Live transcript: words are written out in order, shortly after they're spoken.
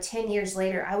10 years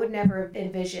later, I would never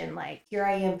envision, like, here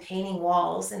I am painting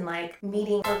walls and, like,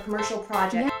 meeting for a commercial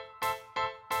project.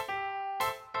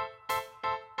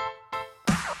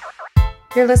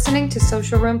 You're listening to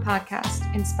Social Room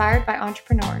Podcast, inspired by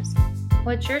entrepreneurs.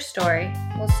 What's your story?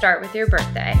 We'll start with your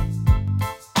birthday.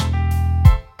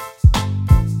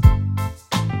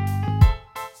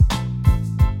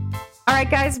 All right,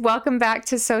 guys, welcome back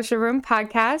to Social Room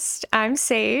Podcast. I'm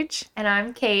Sage. And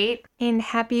I'm Kate. And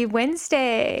happy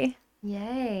Wednesday.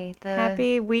 Yay.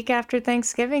 Happy week after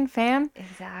Thanksgiving, fam.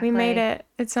 Exactly. We made it.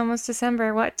 It's almost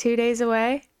December. What, 2 days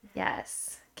away? Yes.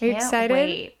 Are you excited?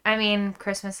 Wait. I mean,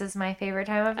 Christmas is my favorite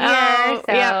time of year. Oh,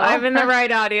 so. yeah, I'm in the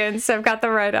right audience. I've got the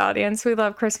right audience. We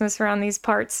love Christmas around these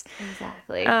parts.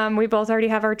 Exactly. We both already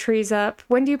have our trees up.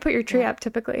 When do you put your tree up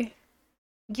typically?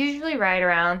 Usually right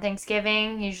around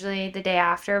Thanksgiving, usually the day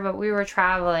after, but we were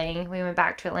traveling. We went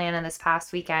back to Atlanta this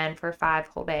past weekend for 5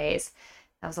 whole days.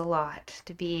 That was a lot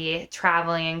to be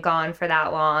traveling and gone for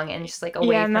that long and just like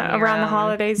away from your around own, the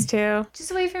holidays too.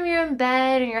 Just away from your own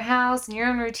bed and your house and your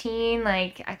own routine.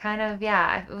 Like I kind of,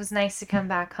 it was nice to come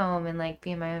back home and like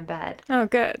be in my own bed. Oh,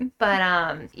 good. But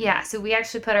so we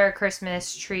actually put our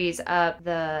Christmas trees up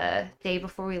the day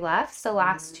before we left, so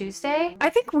last Tuesday.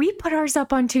 I think we put ours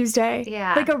up on Tuesday.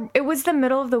 Yeah. It was the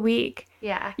middle of the week.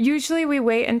 Yeah. Usually we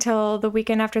wait until the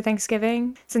weekend after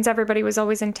Thanksgiving. Since everybody was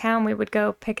always in town, we would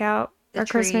go pick out our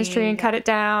Christmas tree and cut it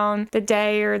down the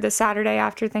day or the Saturday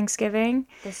after Thanksgiving.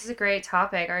 This is a great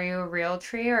topic. Are you a real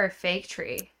tree or a fake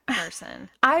tree person?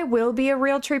 I will be a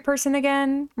real tree person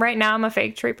again. Right now I'm a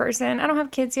fake tree person. I don't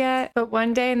have kids yet, but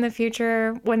one day in the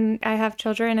future when I have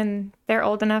children and they're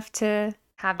old enough to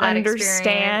have that understand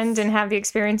experience. And have the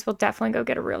experience, we'll definitely go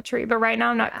get a real tree. But right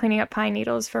now I'm not cleaning up pine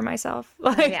needles for myself.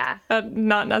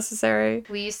 Not necessary.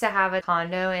 We used to have a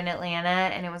condo in Atlanta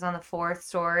and it was on the 4th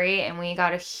story and we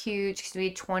got a huge, because we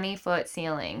had 20-foot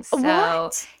ceilings. So,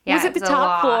 what? Yeah, was it the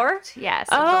top floor? Yes,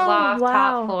 oh, the loft, wow.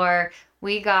 top floor.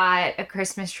 We got a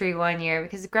Christmas tree one year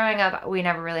because growing up, we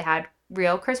never really had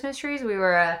real Christmas trees. We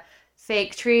were a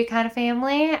fake tree kind of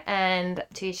family, and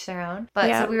to each their own.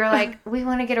 But so we were like, we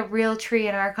want to get a real tree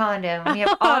in our condo. We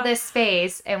have all this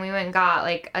space, and we went and got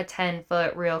like a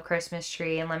 10-foot real Christmas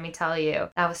tree. And let me tell you,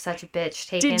 that was such a bitch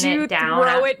taking it down. Did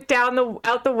you throw it down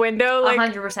out the window?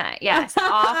 100%, yes,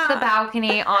 off the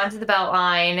balcony onto the belt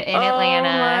line in Atlanta.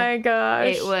 Oh my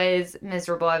gosh, it was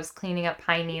miserable. I was cleaning up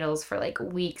pine needles for like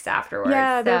weeks afterwards.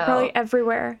 Yeah, they're probably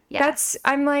everywhere. Yes.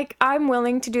 I'm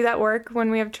willing to do that work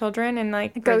when we have children and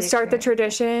like go start the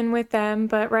tradition with them.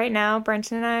 But right now,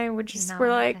 Brenton and I we're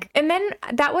like, and then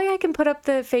that way I can put up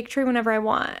the fake tree whenever I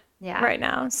want. Yeah. Right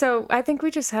now. So I think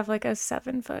we just have like a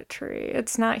 7-foot tree.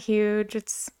 It's not huge.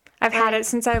 I've had it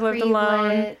since I lived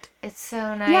alone. It's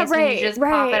so nice. Yeah, right. And you just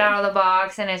pop it out of the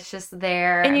box and it's just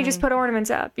there. And you just put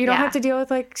ornaments up. You don't have to deal with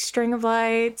like string of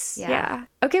lights. Yeah.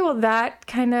 Okay, well that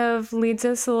kind of leads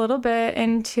us a little bit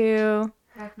into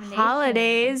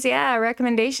holidays. Yeah,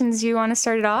 recommendations. You want to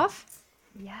start it off?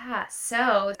 Yeah,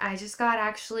 so I just got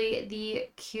actually the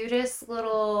cutest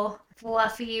little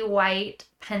fluffy white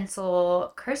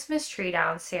pencil Christmas tree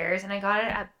downstairs, and I got it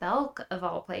at Belk of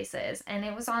all places, and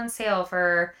it was on sale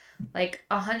for like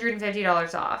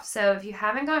 $150 off. So if you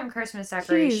haven't gotten Christmas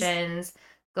decorations,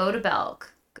 go to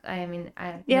Belk. I mean,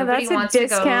 nobody wants to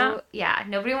go. Yeah,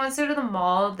 nobody wants to go to the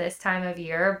mall this time of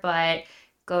year, but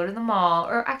go to the mall,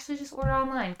 or actually just order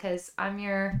online because I'm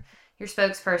your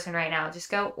spokesperson right now. Just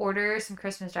go order some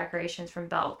Christmas decorations from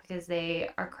Belk because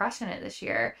they are crushing it this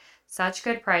year. Such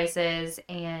good prices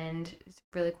and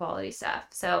really quality stuff.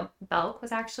 So Belk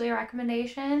was actually a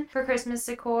recommendation for Christmas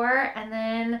decor. And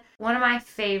then one of my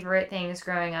favorite things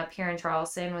growing up here in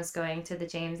Charleston was going to the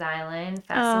James Island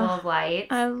Festival of Lights.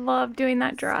 I love doing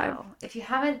that drive. So if you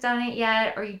haven't done it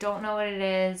yet or you don't know what it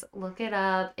is, look it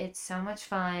up. It's so much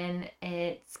fun.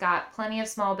 It's got plenty of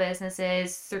small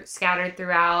businesses scattered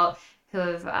throughout who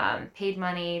have paid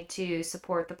money to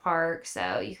support the park.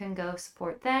 So you can go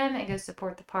support them and go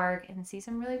support the park and see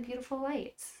some really beautiful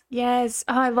lights. Yes.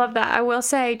 Oh, I love that. I will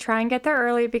say try and get there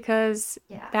early because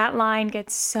that line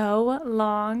gets so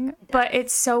long, but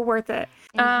it's so worth it.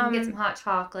 And you can get some hot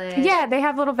chocolate. Yeah, they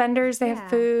have little vendors. They have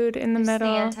food in the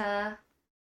middle. Santa.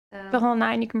 The whole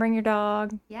 9. You can bring your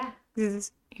dog. Yeah. You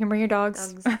can bring your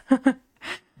dogs.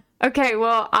 Okay,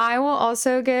 well, I will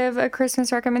also give a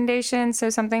Christmas recommendation.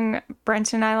 So something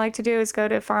Brent and I like to do is go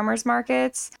to farmers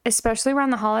markets, especially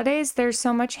around the holidays. There's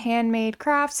so much handmade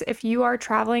crafts. If you are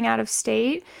traveling out of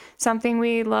state, something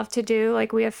we love to do,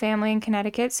 like we have family in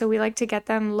Connecticut, so we like to get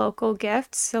them local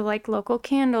gifts. So like local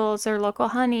candles or local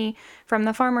honey from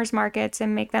the farmers markets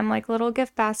and make them like little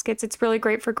gift baskets. It's really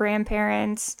great for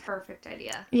grandparents. Perfect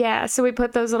idea. Yeah, so we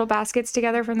put those little baskets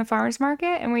together from the farmers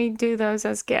market and we do those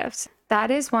as gifts. That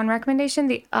is one recommendation.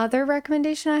 The other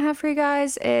recommendation I have for you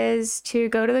guys is to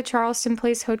go to the Charleston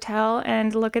Place Hotel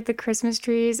and look at the Christmas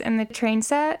trees and the train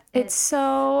set. It's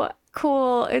so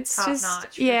cool. It's top just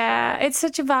notch, yeah, sure. it's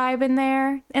such a vibe in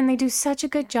there, and they do such a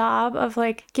good job of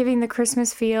like giving the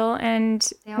Christmas feel. And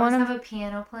they always have a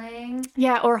piano playing.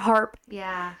 Yeah, or harp.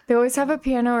 Yeah, they always have a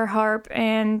piano or harp,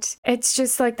 and it's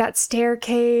just like that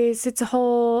staircase. It's a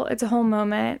whole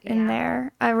moment in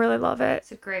there. I really love it.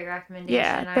 It's a great recommendation.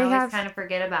 Yeah, I always kind of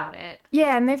forget about it.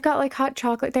 Yeah, and they've got like hot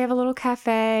chocolate. They have a little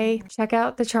cafe. Check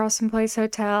out the Charleston Place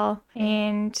Hotel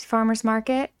and Farmers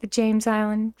Market, the James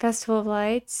Island Festival of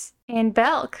Lights, and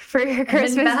Belk for your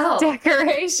Christmas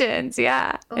decorations.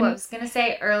 Yeah. Oh, I was going to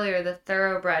say earlier, the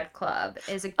Thoroughbred Club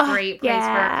is a great place for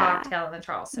a cocktail in the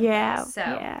Charleston Place. So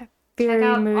very check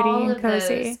out moody all and of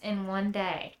cozy. those in one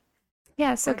day.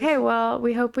 Yes, okay, well,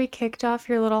 we hope we kicked off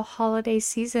your little holiday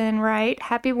season right.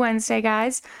 Happy Wednesday,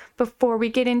 guys. Before we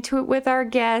get into it with our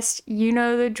guest, you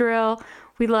know the drill.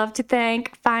 We love to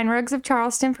thank Fine Rugs of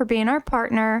Charleston for being our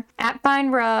partner. At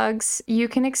Fine Rugs, you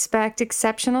can expect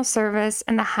exceptional service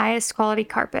and the highest quality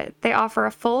carpet. They offer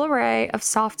a full array of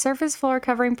soft surface floor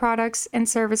covering products and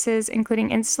services, including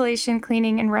installation,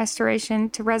 cleaning, and restoration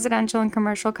to residential and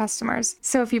commercial customers.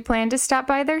 So if you plan to stop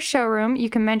by their showroom, you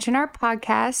can mention our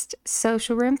podcast,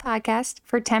 Social Room Podcast,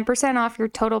 for 10% off your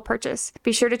total purchase.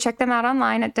 Be sure to check them out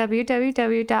online at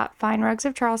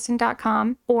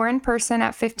www.finerugsofcharleston.com or in person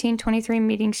at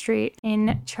 1523 Meeting Street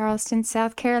in Charleston,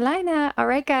 South Carolina. All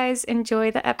right, guys,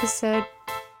 enjoy the episode.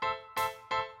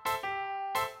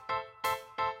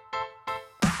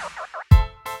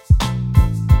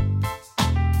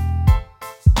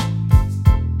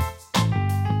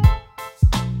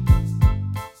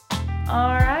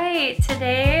 All right,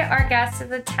 today our guest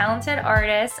is a talented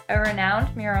artist, a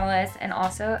renowned muralist, and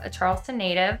also a Charleston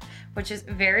native, which is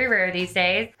very rare these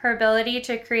days. Her ability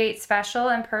to create special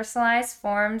and personalized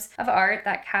forms of art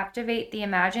that captivate the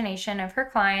imagination of her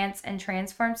clients and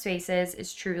transform spaces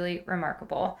is truly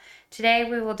remarkable. Today,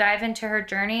 we will dive into her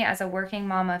journey as a working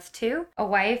mom of two, a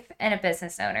wife, and a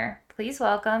business owner. Please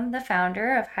welcome the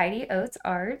founder of Heidi Oates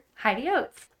Art, Heidi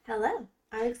Oates. Hello.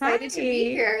 I'm excited to be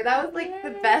here. That was like the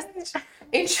best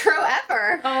intro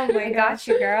ever. Oh my gosh,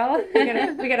 you girl.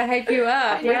 We gotta hype you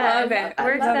up. We love it.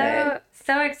 We're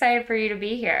so excited for you to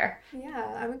be here.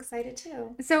 Yeah, I'm excited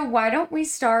too. So why don't we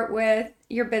start with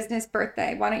your business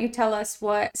birthday? Why don't you tell us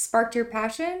what sparked your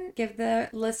passion? Give the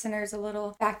listeners a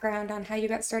little background on how you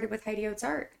got started with Heidi Oates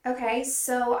Art. Okay,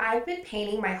 so I've been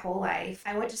painting my whole life.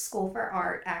 I went to school for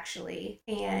art, actually,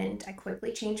 and I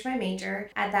quickly changed my major.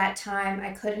 At that time,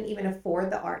 I couldn't even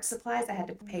afford the art supplies. I had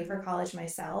to pay for college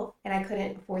myself, and I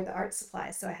couldn't afford the art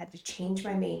supplies, so I had to change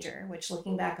my major, which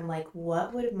looking back, I'm like,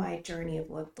 what would my journey have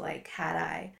looked like had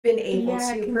I been able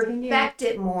to perfect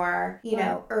it more,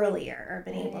 earlier, or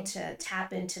been able to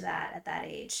tap into that at that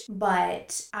age.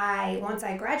 But once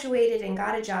I graduated and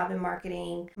got a job in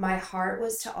marketing, my heart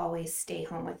was to always stay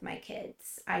home with my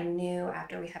kids. I knew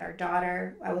after we had our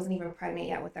daughter, I wasn't even pregnant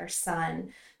yet with our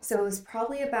son. So it was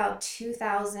probably about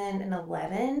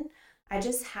 2011. I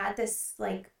just had this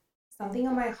something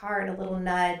on my heart, a little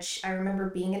nudge. I remember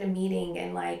being in a meeting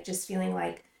and just feeling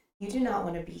like, you do not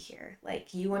want to be here.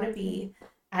 You want to be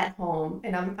at home.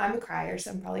 And I'm a crier, so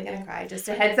I'm probably gonna cry. Just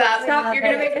a heads up. Stop, you're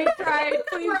gonna make me cry.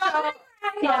 Please stop.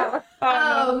 Yeah.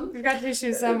 We've got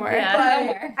tissues somewhere. Yeah.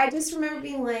 But I just remember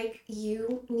being like,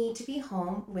 you need to be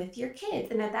home with your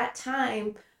kids. And at that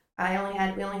time, we only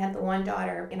had the one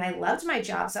daughter, and I loved my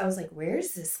job. So I was like,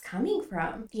 where's this coming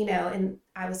from? And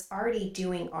I was already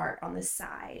doing art on the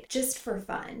side just for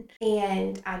fun.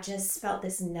 And I just felt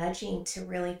this nudging to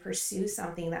really pursue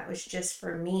something that was just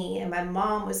for me. And my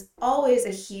mom was always a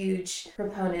huge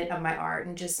proponent of my art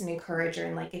and just an encourager.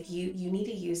 And if you need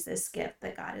to use this gift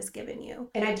that God has given you.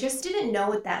 And I just didn't know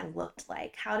what that looked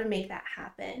like, how to make that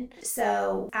happen.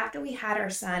 So after we had our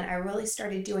son, I really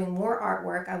started doing more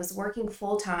artwork. I was working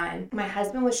full time. time. My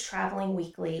husband was traveling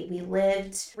weekly. We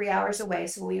lived 3 hours away,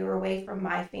 so we were away from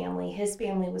my family. His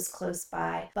family was close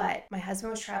by, but my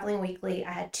husband was traveling weekly.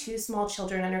 I had 2 small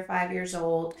children under 5 years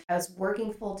old. I was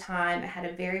working full time. I had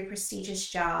a very prestigious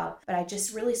job, but I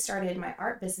just really started my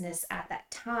art business at that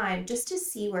time just to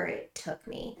see where it took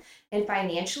me. And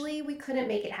financially, we couldn't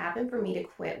make it happen for me to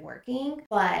quit working.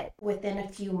 But within a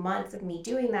few months of me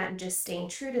doing that and just staying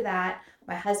true to that,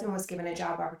 my husband was given a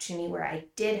job opportunity where I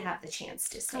did have the chance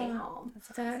to stay home.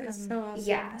 That is so awesome.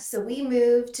 Yeah, so we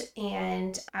moved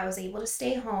and I was able to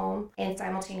stay home and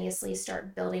simultaneously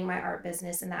start building my art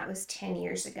business. And that was 10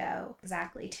 years ago,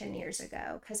 exactly 10 years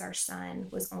ago, because our son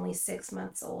was only 6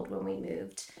 months old when we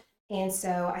moved. And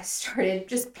so I started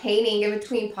just painting in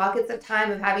between pockets of time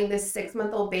of having this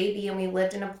 6-month-old baby. And we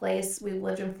lived in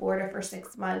Florida for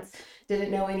 6 months,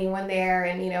 didn't know anyone there,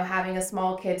 and, having a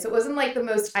small kid. So it wasn't like the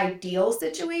most ideal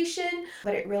situation,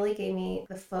 but it really gave me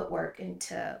the footwork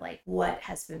into like what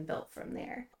has been built from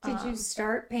there. Did you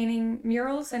start painting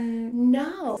murals?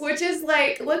 No, which is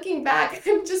like, looking back,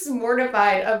 I'm just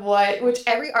mortified of which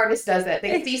every artist does it.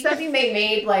 They see something they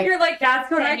made, like, you're like, that's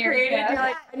what I created. You're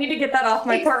like, I need to get that off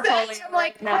my portfolio. I'm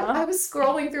like, I was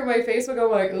scrolling through my Facebook, I'm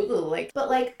like, ooh,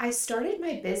 but I started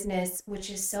my business,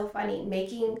 which is so funny,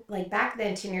 making, like, back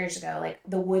then 10 years ago, like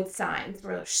the wood signs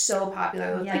were so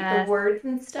popular with like the words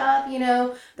and stuff,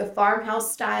 the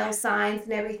farmhouse style signs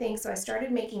and everything. So I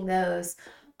started making those,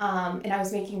 and I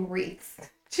was making wreaths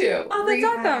too. Oh, that's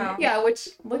awesome. Yeah,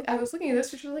 I was looking at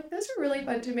this, which was like, those are really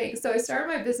fun to make. So I started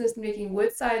my business making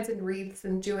wood signs and wreaths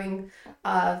and doing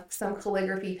some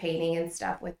calligraphy painting and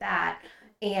stuff with that.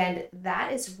 And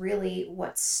that is really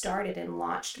what started and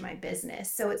launched my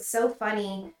business. So it's so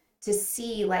funny to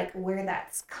see like where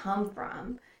that's come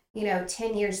from.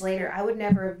 10 years later, I would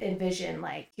never envision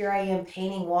like, here I am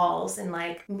painting walls and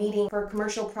like meeting for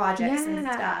commercial projects and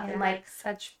stuff. And like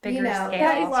such bigger scale.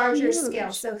 That larger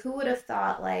scale. So who would have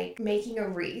thought like making a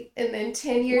wreath and then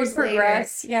 10 years later,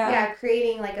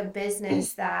 creating like a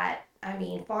business that,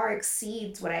 far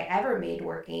exceeds what I ever made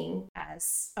working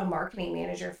as a marketing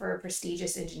manager for a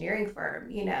prestigious engineering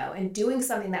firm, and doing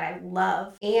something that I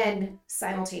love and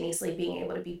simultaneously being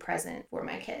able to be present for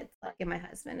my kids, like, and my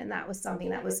husband. And that was something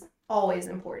that was always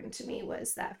important to me,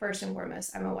 was that first and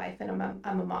foremost, I'm a wife and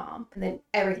I'm a mom. And then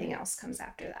everything else comes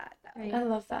after that. I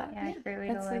love that. Yeah, great way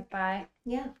to live by.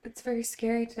 Yeah. It's very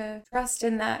scary to trust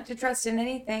in that, to trust in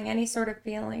anything, any sort of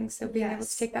feeling. So being able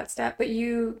to take that step. But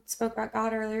you spoke about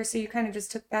God earlier, so you kind of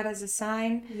just took that as a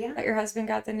sign that your husband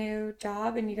got the new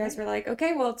job and you guys were like,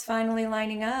 okay, well, it's finally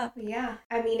lining up. Yeah.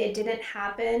 It didn't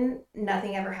happen.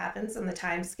 Nothing ever happens on the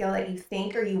time scale that you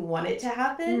think or you want it to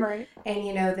happen. Right. And,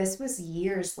 this was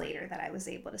years later that I was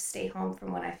able to stay home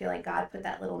from when I feel like God put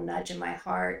that little nudge in my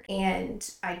heart. And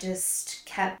I just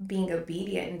kept being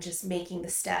obedient and just making the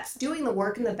steps, doing the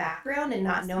work in the background and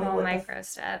not knowing what micro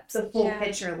steps, the full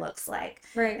picture looks like.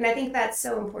 Right. And I think that's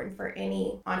so important for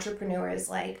any entrepreneur, is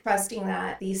like trusting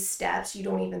that these steps, you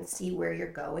don't even see where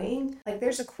you're going. Like,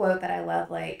 there's a quote that I love,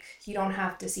 like, you don't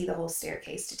have to see the whole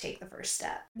staircase to take the first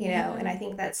step, and I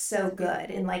think that's so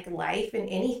good in like life and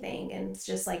anything. And it's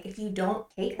just like, if you don't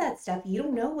take that step, you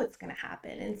don't know what's going to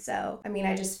happen. And so,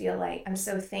 I just feel like I'm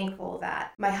so thankful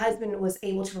that my husband was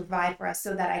able to provide for us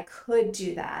so that I could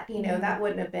do that. That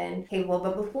wouldn't have been, hey, well,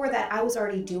 but before that, I was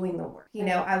already doing the work.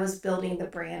 I was building the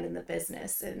brand and the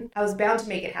business, and I was bound to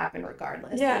make it happen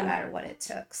regardless, no matter what it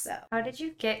took. So how did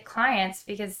you get clients?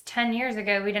 Because 10 years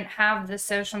ago, we didn't have the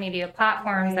social media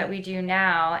platforms that we do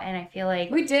now. And I feel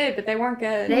like we did, but they weren't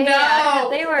good. They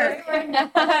were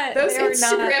not. Those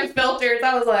Instagram filters,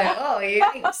 I was like, oh,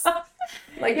 yikes.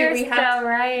 Like, did we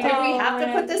have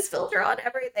to put this filter on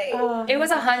everything? It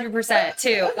was 100%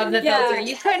 too of the filter.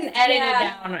 You couldn't edit it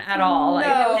down at all.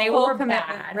 Like, they were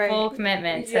bad. Right. Full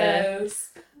commitment to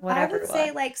whatever. I would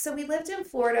say, like, so we lived in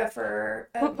Florida for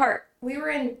what part? We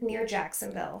were near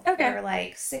Jacksonville for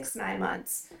like 6-9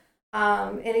 months.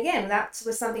 And again, that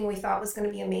was something we thought was going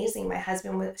to be amazing. My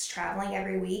husband was traveling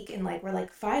every week, and like, we're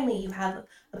like, finally, you have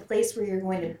a place where you're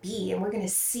going to be, and we're going to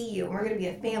see you, and we're going to be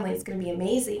a family. It's going to be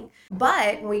amazing.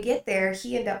 But when we get there,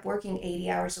 he ended up working 80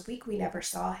 hours a week. We never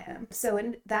saw him. So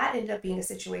that ended up being a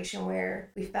situation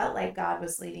where we felt like God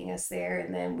was leading us there,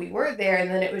 and then we were there, and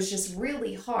then it was just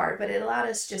really hard. But it allowed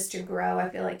us just to grow, I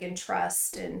feel like, in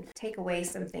trust and take away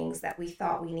some things that we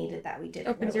thought we needed that we didn't.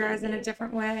 Opens your eyes in a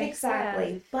different way.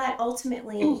 Exactly. Yeah. But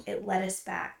ultimately, it led us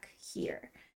back here.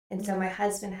 And so my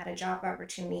husband had a job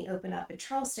opportunity open up in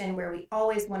Charleston, where we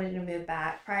always wanted to move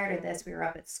back. Prior to this, we were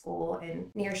up at school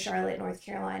near Charlotte, North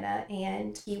Carolina,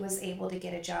 and he was able to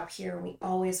get a job here, and we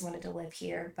always wanted to live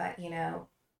here. But,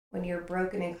 when you're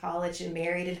broken in college and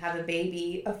married and have a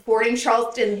baby, affording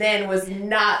Charleston then was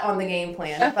not on the game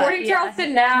plan. Affording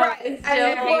Charleston now, right.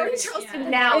 Affording Charleston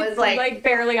now is like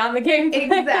barely on the game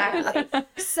plan. Exactly.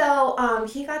 So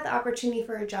he got the opportunity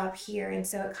for a job here, and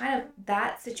so it kind of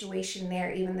that situation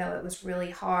there, even though it was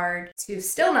really hard to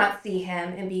still not see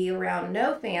him and be around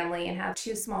no family and have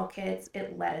 2 small kids,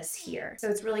 it led us here. So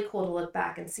it's really cool to look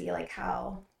back and see like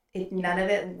how none of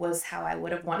it was how I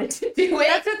would have wanted to do it.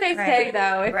 That's what they say,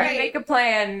 though. If you make a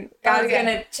plan, God's going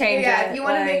to change it. Yeah, if you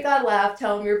want to make God laugh,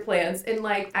 tell him your plans. And,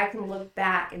 like, I can look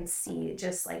back and see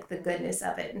just, like, the goodness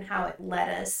of it and how it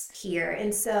led us here.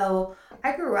 And so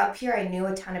I grew up here. I knew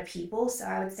a ton of people. So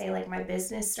I would say, like, my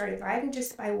business started thriving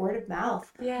just by word of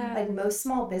mouth. Yeah. Like, most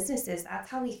small businesses,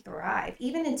 that's how we thrive.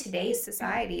 Even in today's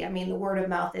society, I mean, the word of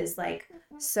mouth is, like,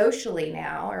 socially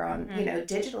now or on, you know,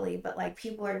 digitally. But, like,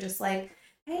 people are just like,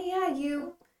 hey, yeah,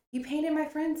 you painted my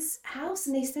friend's house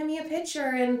and they sent me a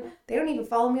picture and they don't even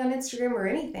follow me on Instagram or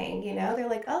anything, you know? They're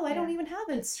like, oh, I don't even have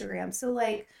Instagram. So,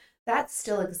 like, that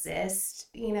still exists,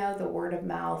 you know, the word of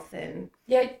mouth. And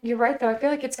yeah, you're right, though. I feel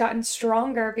like it's gotten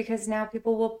stronger because now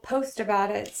people will post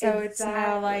about it. So it's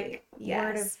now, like,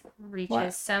 word of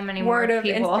reaches so many word more of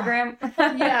people. Instagram.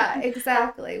 yeah,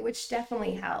 exactly, which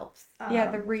definitely helps.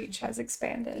 Yeah, the reach has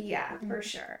expanded. Yeah, for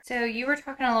sure. So you were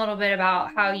talking a little bit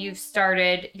about how you've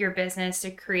started your business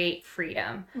to create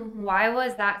freedom. Mm-hmm. Why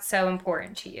was that so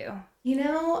important to you? You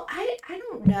know, I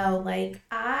don't know. Like,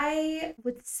 I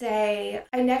would say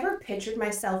I never pictured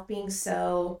myself being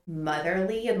so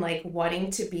motherly and, like,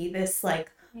 wanting to be this,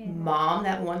 like, mom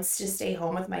that wants to stay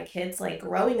home with my kids. Like,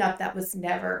 growing up, that was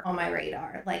never on my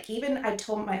radar. Like, even I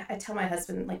tell my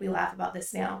husband, like, we laugh about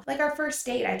this now, like, our first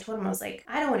date, I told him, I was like,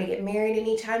 I don't want to get married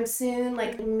anytime soon,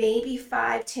 like, maybe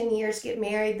 5-10 years, get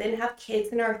married, then have kids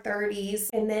in our 30s.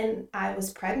 And then I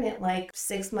was pregnant like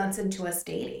 6 months into us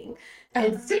dating.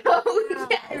 And so,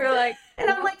 yeah, you were like, and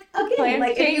I'm like, okay,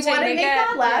 like, if you want to make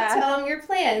God laugh, tell them your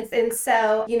plans. And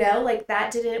so, you know, like,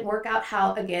 that didn't work out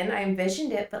how, again, I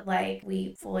envisioned it, but, like,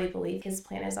 we fully believe his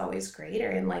plan is always greater.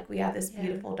 And, like, we have this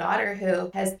beautiful daughter who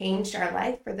has changed our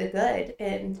life for the good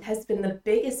and has been the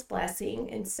biggest blessing.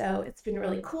 And so it's been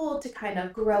really cool to kind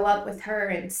of grow up with her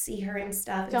and see her and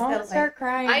stuff. Don't and so, start like,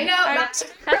 crying. I know, not to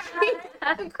cry.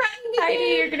 I'm crying again. Heidi,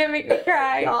 you're going to make me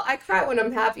cry. Well, I cry when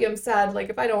I'm happy. I'm sad. Like,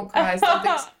 if I don't cry,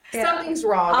 something's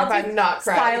wrong I'll if I'm not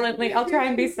crying. Silently. I'll try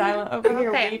and be silent over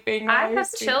here weeping. I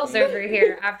have chills over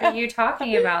here after you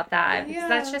talking about that. Because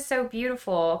that's just so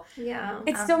beautiful. Yeah.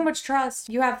 It's so much trust.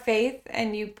 You have faith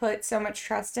and you put so much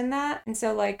trust in that. And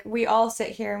so, like, we all sit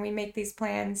here and we make these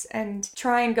plans and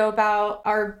try and go about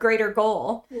our greater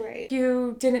goal. Right.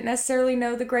 You didn't necessarily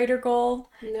know the greater goal.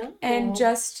 No. And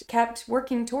just kept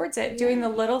working towards it, doing the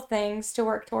little things to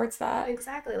work towards that.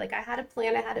 Exactly. Like, I had a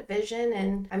plan, I had a vision,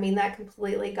 and I mean, that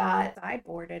completely got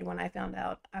sideboarded when I found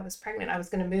out I was pregnant. I was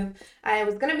going to move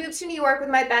to New York with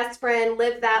my best friend,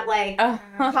 live that, like, I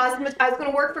was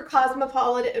going to work for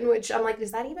Cosmopolitan, which I'm like,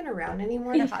 is that even around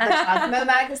anymore? The Cosmo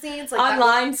magazines? Like,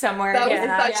 online somewhere. That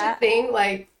was such a thing,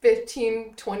 like,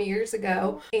 15, 20 years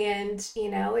ago. And,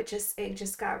 you know, it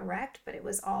just got wrecked, but it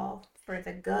was all for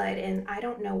the good. And I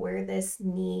don't know where this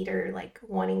need or, like,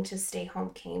 wanting to stay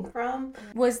home came from.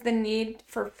 Was the need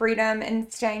for freedom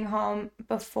and staying home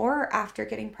before or after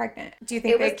getting pregnant? Do you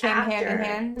think they came hand in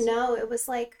hand? No, it was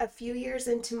like a few years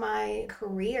into my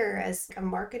career as a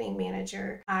marketing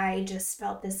manager. I just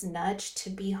felt this nudge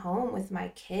to be home with my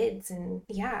kids. And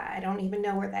yeah, I don't even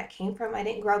know where that came from. I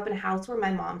didn't grow up in a house where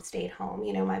my mom stayed home.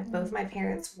 You know, both my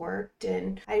parents worked,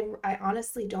 and I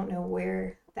honestly don't know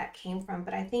where that came from.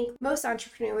 But I think most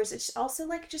entrepreneurs, it's also,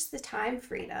 like, just the time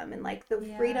freedom and, like, the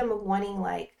freedom of wanting,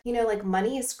 like, you know, like,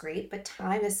 money is great, but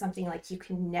time is something, like, you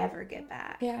can never get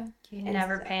back. Yeah. You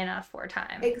never pay enough for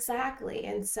time. Exactly.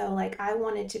 And so, like, I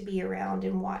wanted to be around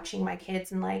and watching my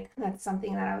kids, and, like, that's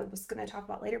something that I was going to talk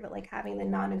about later, but, like, having the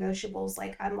non-negotiables,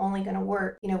 like, I'm only going to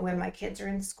work, you know, when my kids are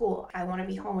in school. I want to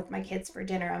be home with my kids for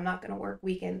dinner. I'm not going to work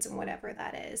weekends and whatever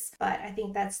that is. But I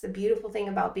think that's the beautiful thing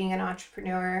about being an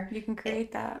entrepreneur. You can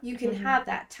create that. You can have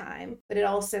that time, but it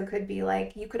also could be,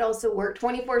 like, you could also work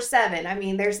 24/7. I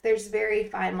mean, there's very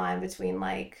fine line between,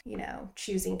 like, you know,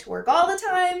 choosing to work all the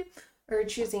time or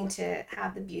choosing to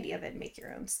have the beauty of it and make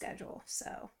your own schedule.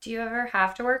 So, do you ever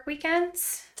have to work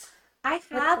weekends? I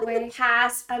have in the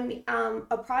past.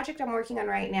 A project I'm working on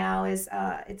right now is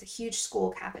it's a huge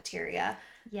school cafeteria.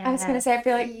 Yeah, I was gonna say, I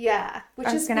feel like which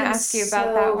I was gonna ask you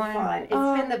about that one. Fun.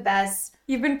 It's been the best.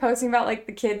 You've been posting about, like,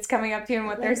 the kids coming up to you and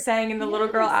what they're saying, and the little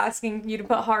girl asking you to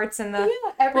put hearts in the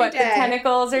every day. The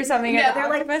tentacles or something. Yeah, they're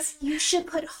octopus? Like, you should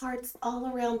put hearts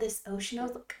all around this ocean. I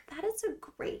was like, that is a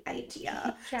great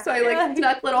idea. Yeah. So I like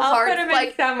stuck little hearts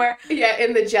like somewhere. Yeah,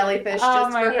 in the jellyfish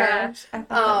just for her. I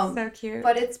thought that's so cute.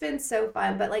 But it's been so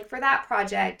fun. But like for that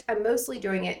project, I'm mostly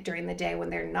doing it during the day when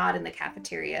they're not in the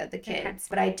cafeteria, the kids.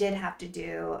 But I did have to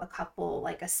do a couple,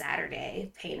 like a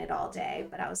Saturday, paint it all day.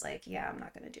 But I was like, yeah, I'm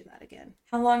not going to do that again.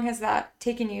 How long has that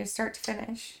taken you start to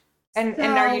finish? And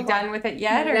are you done with it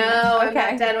yet? Or no, I'm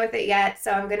not done with it yet.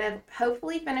 So I'm going to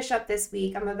hopefully finish up this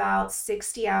week. I'm about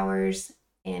 60 hours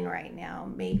in right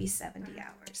now, maybe 70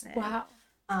 hours in. Wow.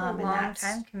 And long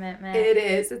time commitment. It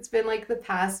is. It's been like the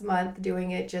past month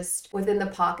doing it just within the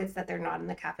pockets that they're not in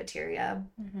the cafeteria,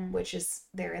 which is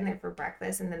they're in there for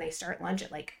breakfast and then they start lunch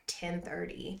at like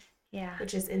 10:30. Yeah.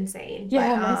 Which is insane.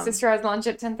 Yeah, my sister has lunch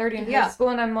at 10:30 in high school,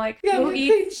 and I'm like, who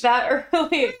eats that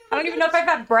early? I don't even know if I've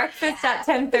had breakfast at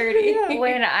 10:30.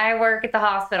 When I work at the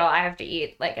hospital, I have to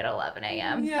eat like at 11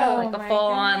 a.m. Yeah. Like a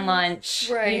full-on lunch.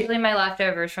 Right. Usually my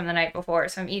leftovers from the night before,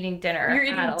 so I'm eating dinner. You're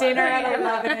eating dinner at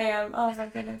 11 a.m. Oh my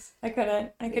goodness. I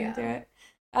couldn't do it.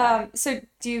 So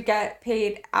do you get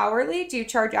paid hourly? Do you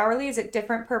charge hourly? Is it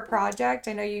different per project?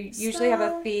 I know you usually have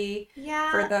a fee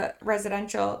for the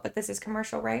residential, but this is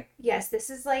commercial, right? Yes, this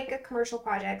is like a commercial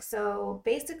project. So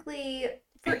basically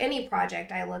for any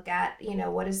project I look at,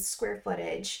 what is the square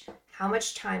footage? How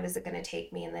much time is it going to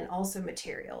take me? And then also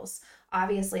materials.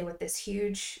 Obviously with this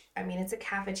huge, it's a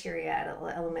cafeteria at an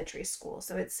elementary school.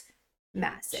 So it's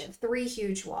massive, 3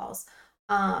 huge walls.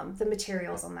 The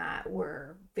materials on that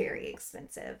were very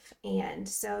expensive. And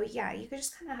so, you could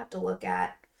just kind of have to look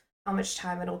at how much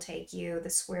time it'll take you, the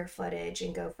square footage,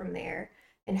 and go from there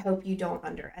and hope you don't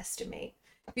underestimate.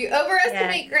 If you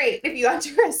overestimate, great. If you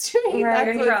underestimate,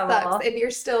 that's what sucks. And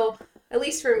you're still, at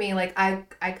least for me, like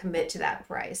I commit to that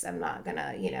price. I'm not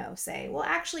gonna, say, well,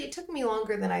 actually it took me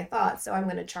longer than I thought, so I'm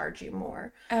gonna charge you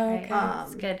more. Okay.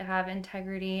 It's good to have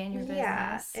integrity in your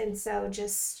business. Yeah. And so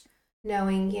just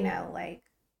knowing, like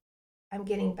I'm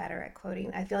getting better at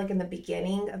quoting. I feel like in the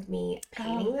beginning of me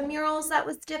painting the murals, that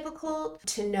was difficult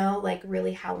to know like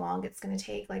really how long it's going to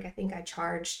take. Like I think I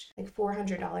charged like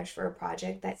 $400 for a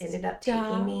project that ended up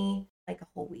taking me like a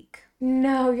whole week.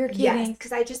 No, you're kidding. Yes,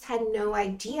 because I just had no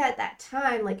idea at that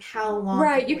time like how long.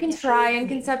 Right, you can try and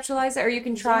conceptualize it, or you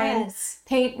can try and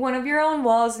paint one of your own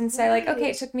walls and say like, okay,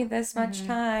 it took me this much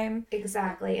time.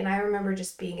 Exactly, and I remember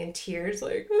just being in tears,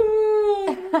 like,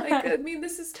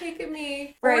 this has taken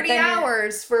me 40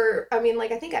 hours for. I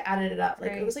think I added it up.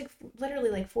 Like it was like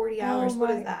literally like 40 hours. What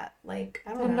is that? Like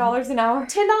I don't know. $10 an hour.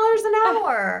 $10 an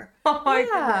hour. Oh my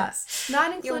goodness.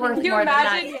 Not including. Can you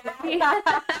imagine?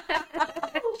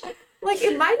 Like,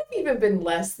 it might have even been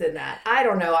less than that. I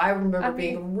don't know. I remember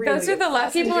being really... Those are the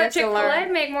lessons people at Chick-fil-A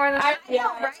make more than that.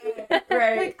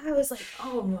 Right. Like, I was like,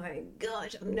 oh my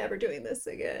gosh, I'm never doing this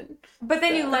again. But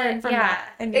then you learn from that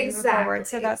and you move forward.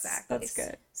 So that's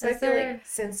good. So I feel like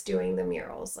since doing the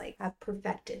murals, like, I've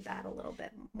perfected that a little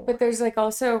bit more. But there's like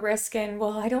also a risk in,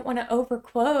 well, I don't want to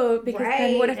overquote because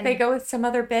then what if they go with some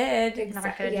other bid?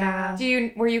 Exactly. Yeah.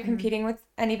 Were you competing with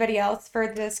anybody else for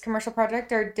this commercial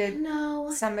project, or did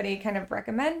somebody kind of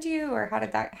recommend you, or how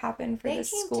did that happen for this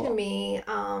school?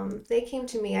 They came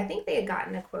to me. I think they had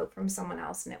gotten a quote from someone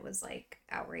else and it was like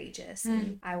outrageous.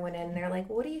 And I went in and they're like,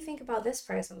 well, what do you think about this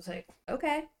price? I was like,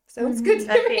 okay. Sounds good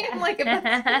to me. I'm like,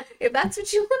 if that's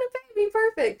what you want to pay me,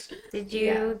 perfect. Did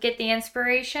you get the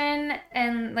inspiration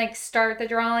and like start the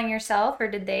drawing yourself, or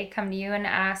did they come to you and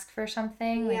ask for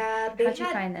something? Yeah, how'd you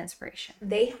find the inspiration?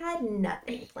 They had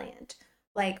nothing planned.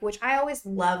 Like, which I always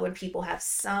love when people have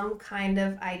some kind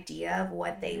of idea of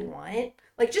what they want.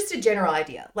 Like, just a general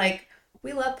idea. Like,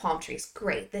 we love palm trees.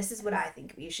 Great. This is what I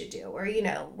think you should do. Or,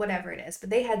 whatever it is. But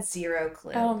they had zero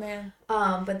clue. Oh, man.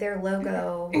 But their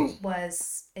logo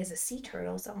is a sea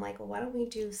turtle. So I'm like, well, why don't we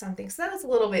do something? So that was a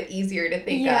little bit easier to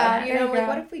think of.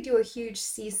 What if we do a huge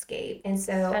seascape? And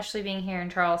so... Especially being here in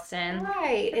Charleston.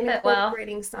 Right. And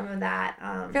incorporating some of that.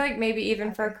 I feel like maybe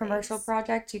even for a commercial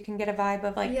project, you can get a vibe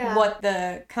of like what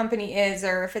the company is,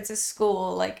 or if it's a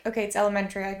school, like, okay, it's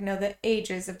elementary. I know the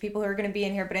ages of people who are going to be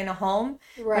in here, but in a home,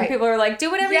 when people are like, do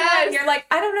whatever you want, and you're like,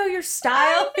 I don't know your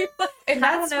style. And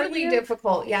that's really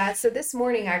difficult. Yeah. So this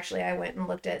morning, actually, I went and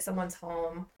looked at someone's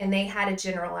home and they had a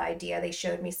general idea. They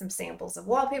showed me some samples of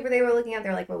wallpaper they were looking at.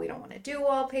 They're like, well, we don't want to do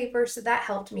wallpaper. So that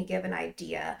helped me give an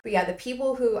idea. But yeah, the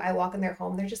people who I walk in their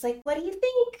home, they're just like, what do you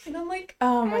think? And I'm like,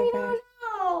 oh my God.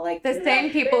 Like the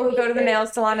same people who go to the nail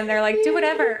salon and they're like, do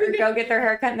whatever, or go get their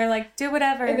haircut and they're like, do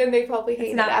whatever. And then they probably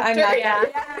hate it after. I'm not.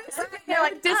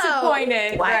 they're like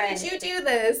disappointed. Why did you do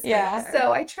this? Yeah.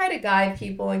 So I try to guide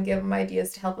people and give them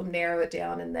ideas to help them narrow it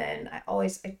down, and then I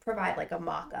provide like a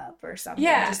mock-up or something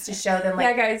just to show them.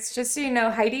 Like, guys, just so you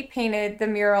know, Heidi painted the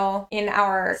mural in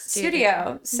our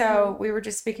studio. So we were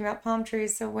just speaking about palm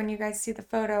trees. So when you guys see the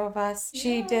photo of us,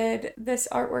 she did this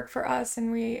artwork for us,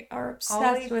 and we are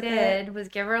obsessed with it. All we did was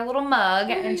give her a little mug,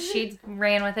 and she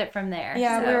ran with it from there.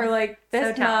 Yeah, we were like,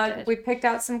 this mug, we picked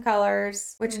out some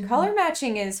colors, which color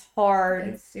matching is hard.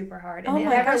 It's super hard. And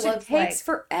my gosh, it takes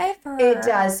forever. It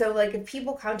does. So like if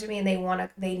people come to me and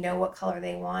they know what color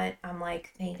they want, I'm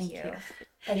like, thank you.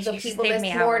 And so people this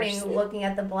morning looking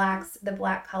at the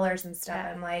black colors and stuff,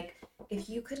 I'm like, if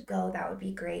you could go, that would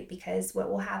be great, because what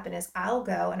will happen is I'll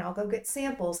go get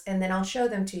samples, and then I'll show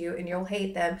them to you, and you'll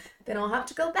hate them. Then I'll have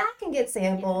to go back and get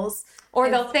samples. Or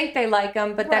they'll think they like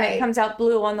them, but then it comes out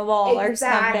blue on the wall or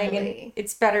something, and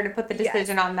it's better to put the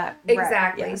decision on that.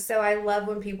 Exactly. Yeah. So I love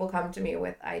when people come to me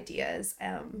with ideas.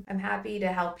 I'm happy to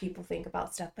help people think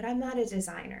about stuff, but I'm not a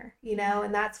designer,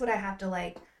 and that's what I have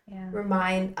to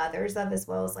remind others of as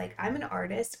well. As like, I'm an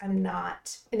artist, I'm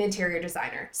not an interior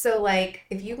designer. So like,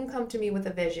 if you can come to me with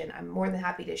a vision, I'm more than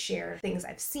happy to share things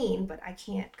I've seen, but I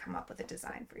can't come up with a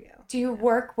design for you. Do you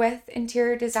work with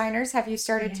interior designers? Have you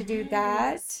started to do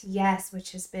that? Yes,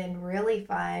 which has been really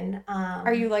fun.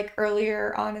 Are you like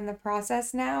earlier on in the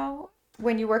process now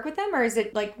when you work with them, or is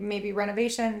it like maybe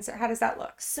renovations, or how does that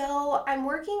look? So I'm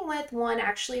working with one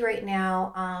actually right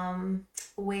now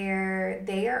where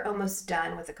they are almost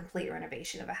done with a complete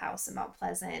renovation of a house in Mount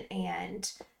Pleasant,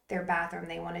 and their bathroom,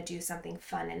 they want to do something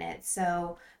fun in it.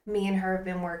 So me and her have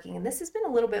been working, and this has been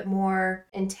a little bit more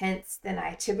intense than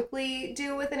I typically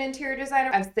do with an interior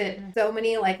designer. I've sent so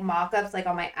many like mock-ups, like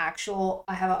on my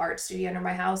I have an art studio under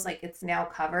my house, like it's now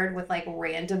covered with like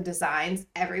random designs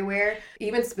everywhere,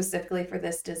 even specifically for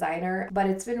this designer. But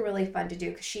it's been really fun to do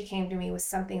because she came to me with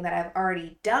something that I've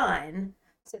already done,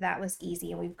 so that was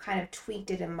easy, and we've kind of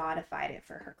tweaked it and modified it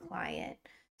for her client.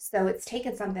 So it's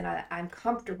taken something that I'm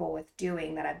comfortable with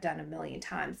doing that I've done a million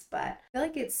times, but I feel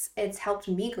like it's helped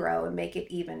me grow and make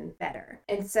it even better.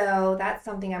 And so that's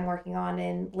something I'm working on.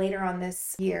 And later on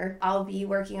this year, I'll be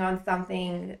working on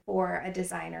something for a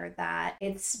designer that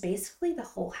it's basically the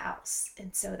whole house.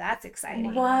 And so that's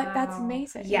exciting. What? That's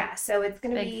amazing. Yeah. So it's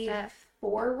going to be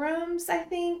 4 rooms, I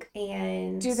think.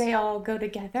 And do they all go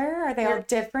together? Are they all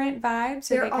different vibes?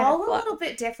 They're all a little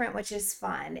bit different, which is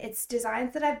fun. It's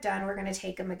designs that I've done. We're going to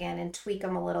take them again and tweak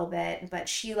them a little bit. But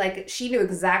she knew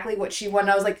exactly what she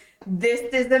wanted. I was like, this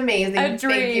is amazing. A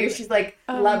dream. Thank you. She's like,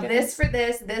 love this for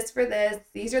this, this for this.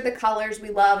 These are the colors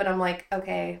we love. And I'm like,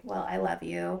 okay, well, I love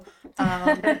you.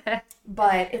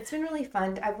 But it's been really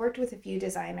fun. I've worked with a few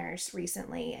designers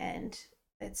recently, and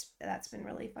that's been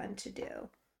really fun to do.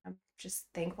 I'm just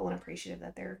thankful and appreciative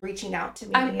that they're reaching out to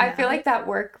me. I feel like that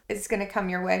work is going to come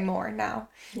your way more now,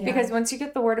 because once you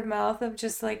get the word of mouth of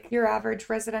just like your average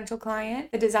residential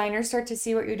client, the designers start to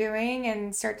see what you're doing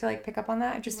and start to like pick up on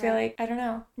that. I just feel like, I don't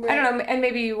know, and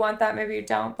maybe you want that, maybe you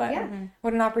don't, but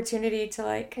what an opportunity to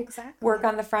like work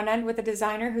on the front end with a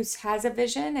designer who has a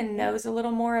vision and knows a little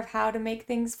more of how to make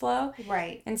things flow,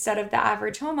 right? Instead of the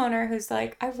average homeowner who's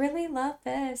like, I really love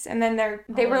this, and then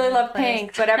they really love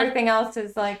pink, but everything else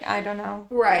is like, I don't know,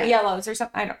 yellows or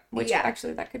something. I don't, which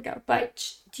actually that could go.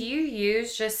 But do you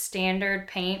use just standard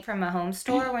paint from a home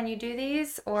store when you do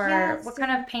these, or what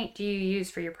kind of paint do you use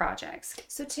for your projects?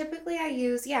 So typically I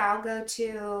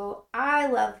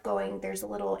love going, there's a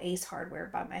little Ace Hardware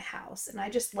by my house, and I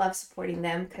just love supporting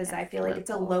them because I feel like it's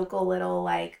a local little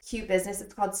like cute business.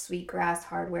 It's called Sweetgrass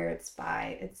Hardware.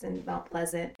 It's in Mount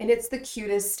Pleasant, and it's the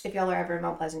cutest. If y'all are ever in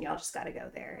Mount Pleasant, y'all just gotta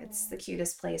go there. It's the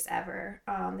cutest place ever.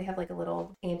 They have like a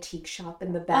little antique shop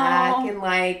in the back, and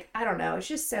like, I don't know, it's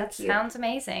just so cute. Sounds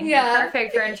amazing. Yeah,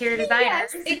 perfect for interior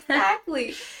designers. Yes,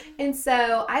 exactly. And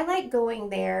so I like going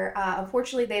there.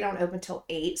 Unfortunately, they don't open till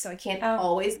 8, so I can't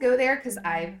always go there because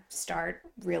I start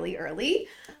really early.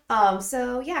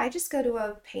 So yeah, I just go to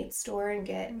a paint store and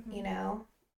get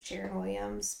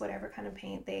Sherwin-Williams, whatever kind of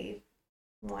paint they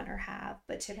want or have.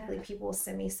 But typically people will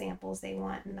send me samples they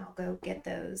want, and I'll go get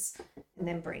those and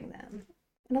then bring them.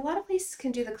 And a lot of places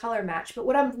can do the color match, but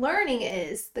what I'm learning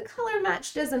is the color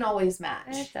match doesn't always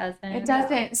match. It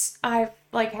doesn't. I've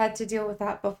like had to deal with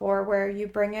that before, where you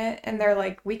bring it and they're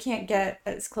like, we can't get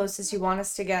as close as you want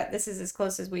us to get. This is as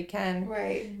close as we can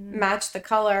match the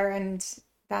color, and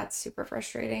that's super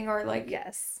frustrating. Or like,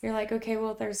 you're like, okay,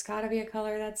 well, there's got to be a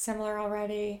color that's similar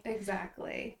already.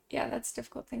 Exactly. Yeah, that's a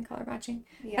difficult thing, color matching.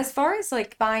 Yeah. As far as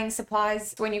like buying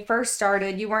supplies, when you first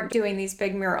started, you weren't doing these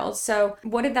big murals. So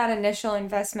what did that initial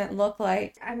investment look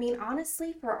like? I mean,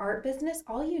 honestly, for art business,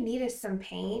 all you need is some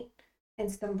paint,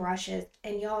 and some brushes.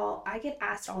 And y'all, I get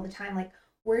asked all the time, like,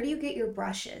 where do you get your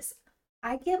brushes?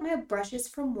 I get my brushes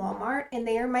from Walmart, and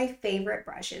they are my favorite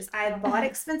brushes. I've bought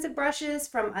expensive brushes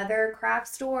from other craft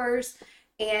stores,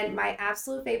 and my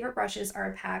absolute favorite brushes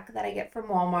are a pack that I get from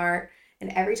Walmart.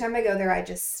 And every time I go there, I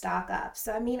just stock up.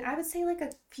 So, I mean, I would say like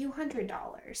a few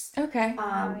 $100s. Okay.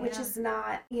 Which is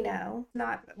not,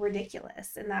 not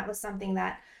ridiculous. And that was something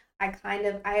that I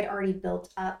had already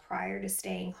built up prior to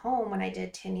staying home when I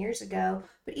did 10 years ago.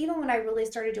 But even when I really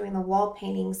started doing the wall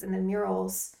paintings and the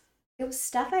murals, it was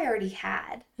stuff I already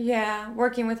had. Yeah,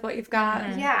 working with what you've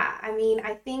got. Yeah, I mean,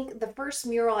 I think the first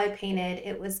mural I painted,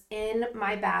 it was in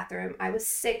my bathroom. I was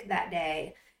sick that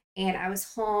day and I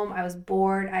was home. I was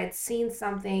bored. I had seen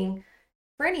something.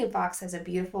 Brandy and Fox has a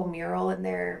beautiful mural in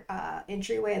their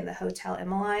entryway in the Hotel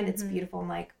Emmeline. It's beautiful. I'm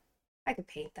like, I could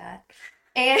paint that.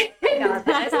 And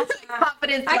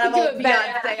confidence I level. could do it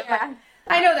better. Yeah.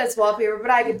 I know that's wallpaper,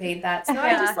 but I could paint that. So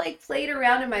I just like played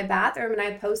around in my bathroom and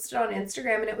I posted on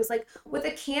Instagram, and it was like with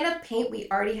a can of paint we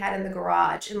already had in the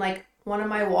garage and like one of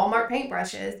my Walmart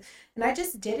paintbrushes. And I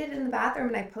just did it in the bathroom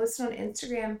and I posted on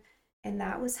Instagram, and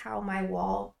that was how my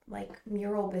wall like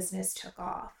mural business took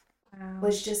off. Wow.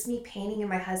 Was just me painting in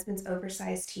my husband's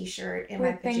oversized t-shirt and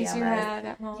my pajamas. Things you had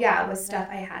at home. Yeah, it was stuff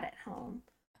I had at home.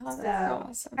 Oh, that's so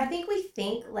awesome. I think we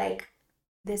think like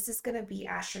this is going to be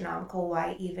astronomical.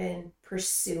 Why even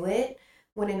pursue it?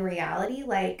 When in reality,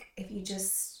 like if you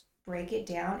just break it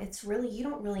down, it's really, you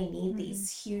don't really need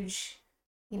these huge,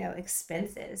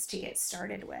 expenses to get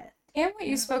started with. And what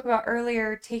you spoke about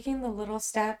earlier, taking the little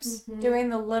steps, doing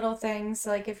the little things.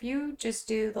 Like if you just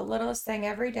do the littlest thing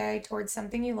every day towards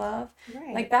something you love,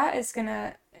 like that is going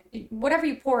to, whatever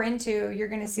you pour into, you're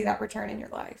going to see that return in your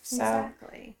life. So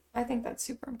exactly. I think that's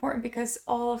super important because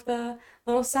all of the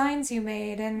little signs you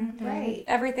made and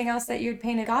everything else that you'd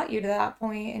painted got you to that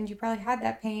point, and you probably had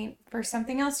that paint for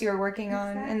something else you were working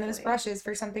on and those brushes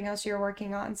for something else you were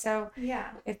working on. So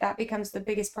if that becomes the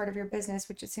biggest part of your business,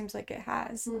 which it seems like it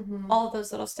has, all of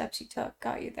those little steps you took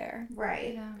got you there.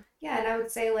 Right. Yeah, and I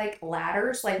would say like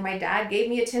ladders, like my dad gave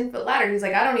me a 10-foot ladder. He's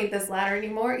like, I don't need this ladder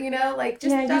anymore, like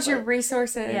just use your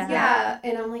resources. Yeah.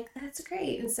 And I'm like, that's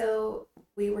great. And so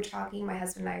we were talking, my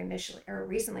husband and I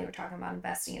recently were talking about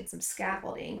investing in some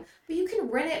scaffolding, but you can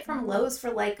rent it from Lowe's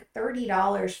for like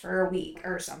 $30 for a week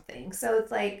or something. So it's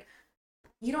like,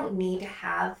 you don't need to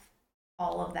have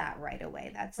all of that right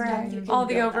away. That's stuff you can all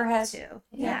the overhead too.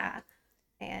 Yeah.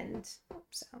 And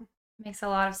so makes a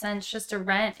lot of sense just to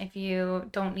rent if you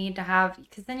don't need to have,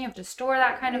 because then you have to store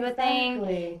that kind of a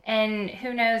thing, and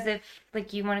who knows if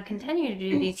like you want to continue to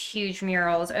do these huge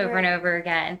murals over and over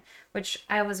again, which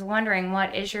I was wondering,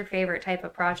 what is your favorite type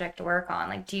of project to work on?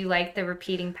 Like, do you like the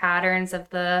repeating patterns of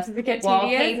the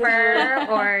wallpaper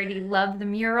or do you love the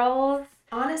murals?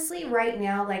 Honestly, right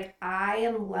now, like I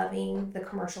am loving the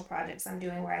commercial projects I'm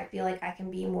doing where I feel like I can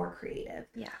be more creative.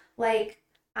 Yeah. Like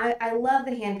I love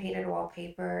the hand painted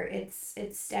wallpaper. It's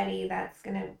steady. That's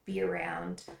gonna be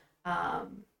around.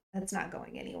 That's not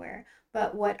going anywhere.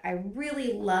 But what I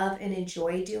really love and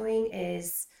enjoy doing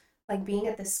is like being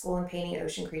at the school and painting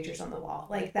ocean creatures on the wall.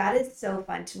 Like that is so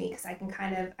fun to me because I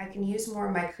can use more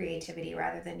of my creativity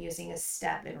rather than using a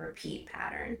step and repeat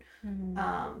pattern.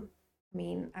 I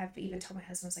mean, I've even told my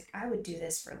husband, I was like, I would do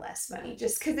this for less money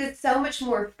just because it's so much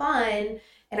more fun,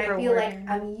 and I feel like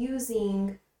I'm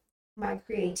using my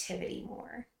creativity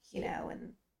more,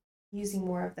 and using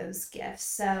more of those gifts.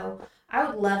 So I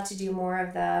would love to do more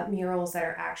of the murals that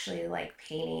are actually like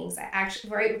paintings. I actually,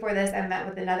 right before this, I met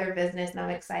with another business and I'm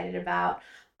excited about,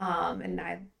 and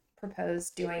I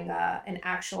proposed doing an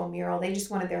actual mural. They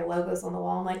just wanted their logos on the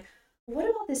wall. I'm like, what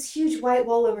about this huge white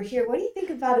wall over here? What do you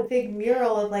think about a big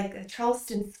mural of like a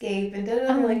Charleston scape? And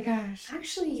my gosh.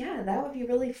 Actually, yeah, that would be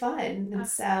really fun. And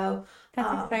so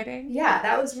that's exciting. Yeah,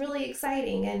 that was really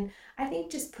exciting. And I think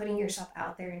just putting yourself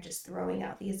out there and just throwing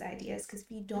out these ideas, because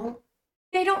if you don't,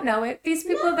 they don't know it. These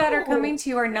people that are coming to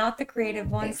you are not the creative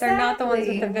ones. Exactly. They're not the ones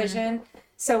with the vision.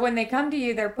 So when they come to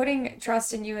you, they're putting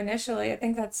trust in you initially. I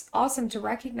think that's awesome to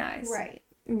recognize. Right.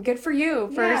 Good for you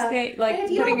for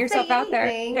putting yourself out there.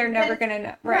 They're never gonna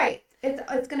know. Right.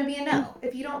 It's gonna be a no.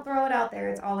 If you don't throw it out there,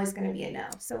 it's always gonna be a no.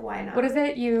 So why not? What is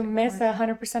it? You miss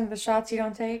 100% of the shots you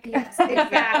don't take. Yes,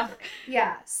 exactly.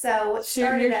 Yeah. So what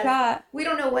started as shot. I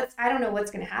don't know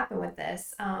what's gonna happen with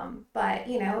this. But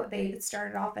they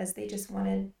started off as they just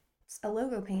wanted a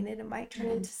logo painted. It might turn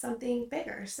into something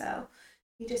bigger. So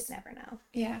you just never know.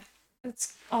 Yeah,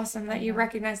 it's awesome that you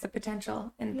recognize the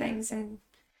potential in things and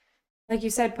like you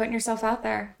said, putting yourself out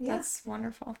there. Yeah. That's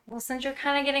wonderful. Well, since you're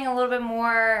kind of getting a little bit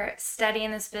more steady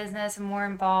in this business and more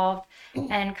involved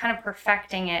and kind of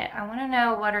perfecting it, I want to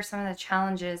know what are some of the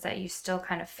challenges that you still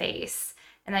kind of face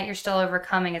and that you're still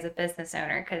overcoming as a business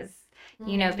owner? Because,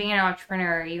 you know, being an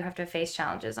entrepreneur, you have to face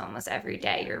challenges almost every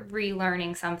day. You're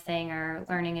relearning something or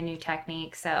learning a new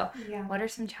technique. So what are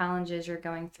some challenges you're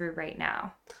going through right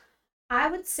now? I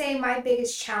would say my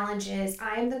biggest challenge is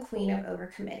I'm the queen of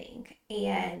overcommitting,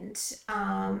 and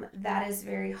that is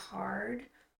very hard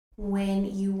when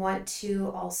you want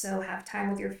to also have time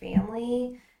with your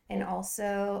family and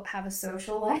also have a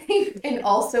social life and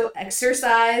also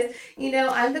exercise. You know,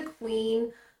 I'm the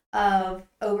queen of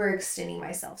overextending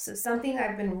myself. So something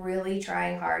I've been really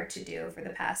trying hard to do for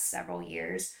the past several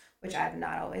years, which I've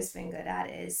not always been good at,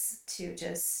 is to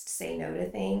just say no to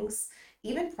things,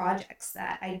 even projects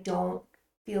that I don't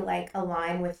feel like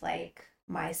align with like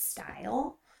my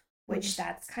style, which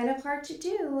that's kind of hard to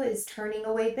do, is turning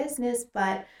away business.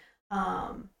 But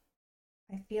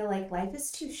I feel like life is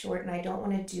too short and I don't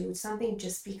want to do something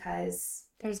just because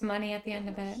there's money at the end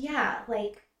of it. Yeah,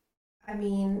 like, I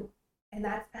mean, and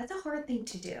that's a hard thing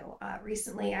to do.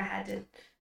 Recently I had to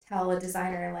tell a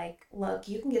designer, like, look,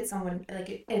 you can get someone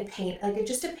like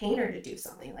just a painter to do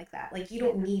something like that. Like, you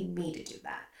don't need me to do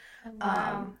that.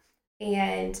 Wow.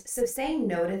 And so saying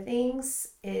no to things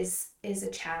is a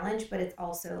challenge, but it's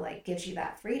also like gives you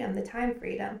that freedom, the time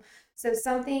freedom. So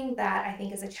something that I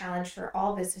think is a challenge for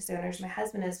all business owners, my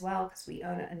husband as well, because we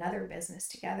own another business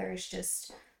together, is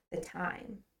just the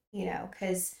time, you know,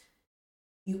 because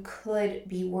you could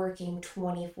be working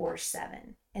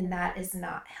 24/7 and that is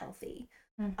not healthy.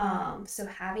 So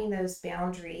having those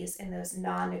boundaries and those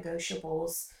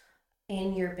non-negotiables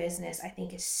in your business, I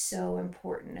think, is so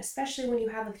important, especially when you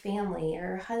have a family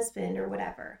or a husband or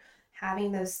whatever.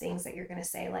 Having those things that you're going to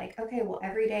say, like, okay, well,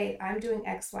 every day I'm doing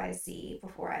XYZ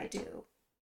before I do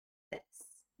this,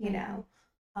 you know?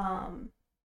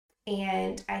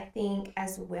 And I think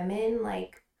as women,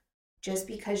 like, just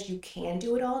because you can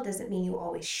do it all doesn't mean you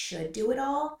always should do it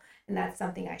all. And that's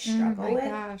something I struggle with. Oh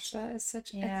my gosh, that is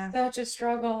such a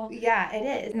struggle. Yeah,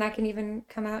 it is. And that can even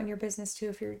come out in your business too.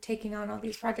 If you're taking on all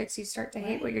these projects, you start to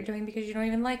hate what you're doing because you don't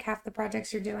even like half the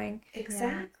projects you're doing.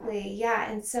 Exactly.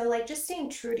 Yeah. And so, like, just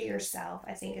staying true to yourself,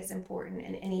 I think, is important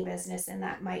in any business. And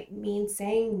that might mean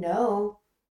saying no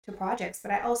to projects.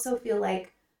 But I also feel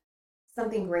like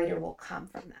something greater will come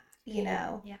from that, you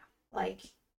know? Yeah. Like,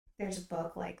 there's a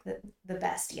book like the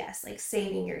best yes, like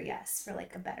saving your yes for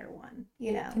like a better one,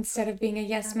 you know, instead of being a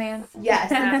yes man.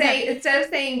 Yes. Instead of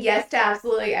saying yes to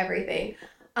absolutely everything.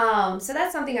 So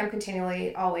that's something I'm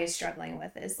continually always struggling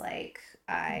with, is like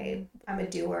I'm a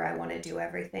doer. I want to do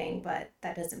everything, but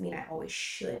that doesn't mean I always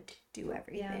should do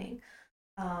everything.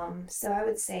 So I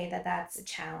would say that that's a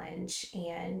challenge.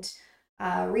 And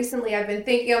recently I've been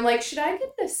thinking, I'm like, should I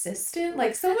get an assistant?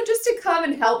 Like someone just to come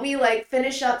and help me like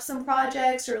finish up some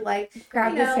projects, or like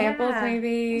grab the samples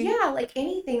maybe. Yeah, like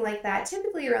anything like that.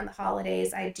 Typically around the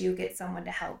holidays, I do get someone to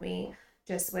help me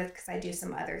just with, because I do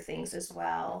some other things as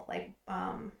well, like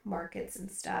markets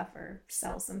and stuff, or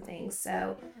sell some things.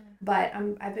 So, but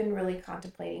I've been really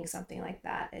contemplating something like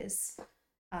that. Is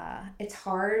it's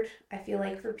hard, I feel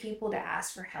like, for people to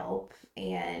ask for help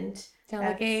and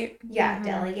delegate.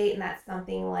 Delegate. And that's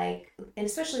something like, and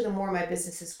especially the more my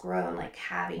business has grown, like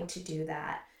having to do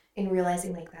that and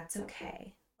realizing like that's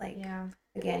okay. Like,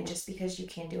 again, just because you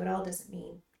can't do it all doesn't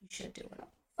mean you should do it all.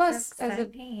 Plus,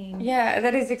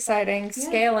 that is exciting.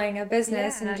 Scaling a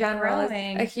business in general is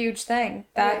a huge thing.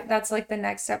 That's like the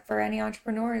next step for any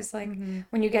entrepreneur, is like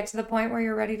when you get to the point where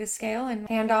you're ready to scale and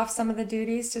hand off some of the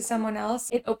duties to someone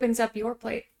else, it opens up your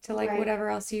plate to like whatever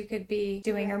else you could be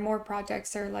doing, or more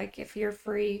projects, or like if you're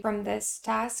free from this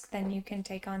task, then you can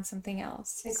take on something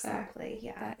else. Exactly.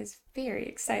 So that is very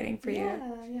exciting for you.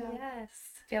 Yes.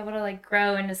 Be able to like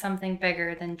grow into something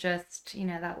bigger than just, you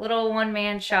know, that little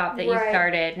one-man shop that you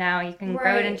started. Now you can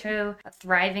grow it into a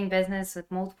thriving business with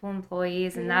multiple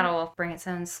employees, and that'll bring its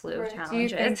own slew of challenges. Do you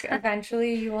think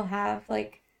eventually you will have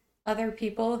like other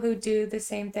people who do the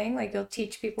same thing? Like you'll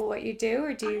teach people what you do,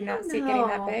 or do you not see getting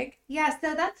that big? Yeah,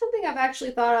 so that's something I've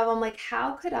actually thought of. I'm like,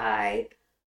 how could I?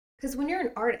 Because when you're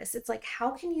an artist, it's like,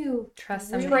 how can you trust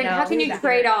somebody else? How can you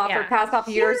trade off or pass off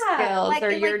your skills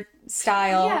or your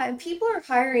style? Yeah, and people are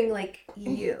hiring like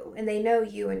you, and they know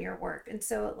you and your work. And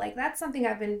so like that's something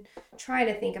I've been trying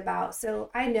to think about.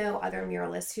 So I know other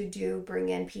muralists who do bring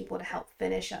in people to help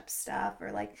finish up stuff,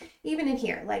 or like even in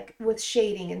here, like with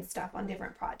shading and stuff on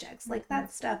different projects. Like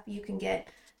that stuff you can get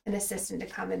an assistant to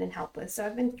come in and help with. So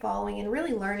I've been following and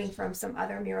really learning from some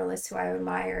other muralists who I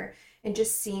admire, and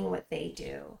just seeing what they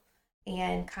do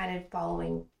and kind of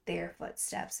following their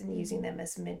footsteps and using them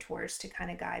as mentors to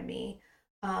kind of guide me.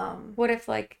 What if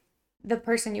like the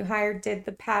person you hired did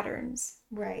the patterns?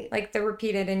 Right. Like the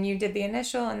repeated and you did the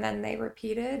initial and then they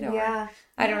repeated? Or, yeah.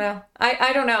 I don't know.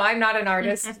 I don't know. I'm not an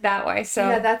artist that way. So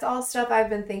yeah, that's all stuff I've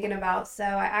been thinking about. So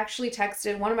I actually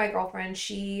texted one of my girlfriends.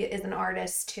 She is an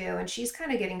artist too, and she's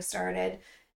kind of getting started.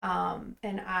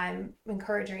 And I'm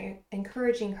encouraging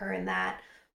her in that.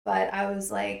 But I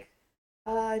was like,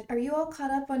 are you all caught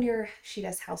up on she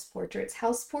does house portraits.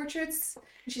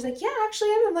 And she's like, yeah, actually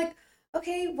I am. I'm like,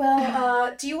 okay,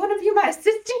 well, do you want to be my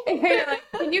assistant? Like,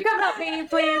 can you come help me,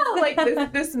 please? Yeah,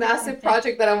 like this massive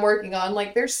project that I'm working on,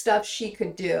 like there's stuff she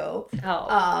could do.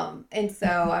 And so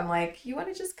I'm like, you want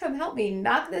to just come help me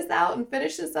knock this out and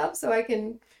finish this up so I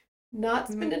can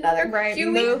not spend another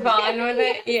few weeks move on with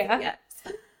it. Yeah. Yes.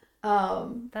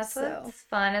 That's what's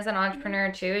fun as an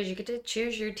entrepreneur too, is you get to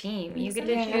choose your team. You get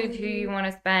to choose who you want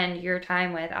to spend your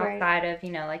time with outside of,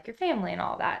 like your family and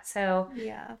all that. So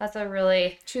that's a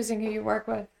really choosing who you work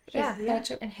with.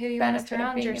 And who you want to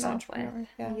surround yourself with.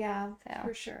 Yeah,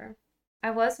 for sure. I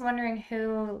was wondering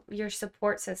who your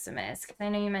support system is, because I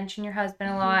know you mentioned your husband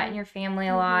a lot and your family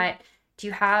a lot. Do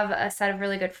you have a set of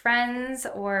really good friends,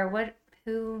 or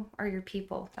who are your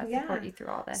people that support you through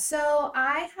all this? So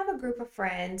I have a group of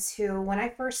friends who, when I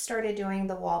first started doing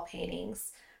the wall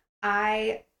paintings,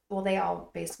 they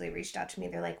all basically reached out to me.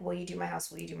 They're like, will you do my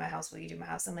house? Will you do my house? Will you do my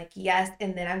house? I'm like, yes.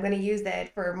 And then I'm going to use it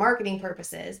for marketing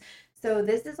purposes. So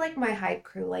this is like my hype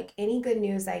crew. Like any good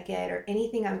news I get or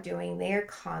anything I'm doing, they're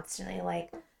constantly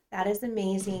like, that is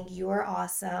amazing. You are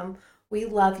awesome. We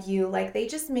love you. Like they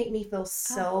just make me feel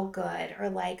so good. Or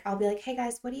like, I'll be like, hey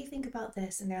guys, what do you think about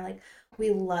this? And they're like,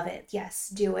 we love it. Yes,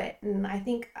 do it. And I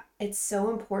think it's so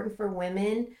important for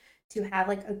women to have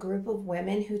like a group of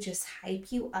women who just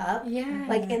hype you up. Yeah.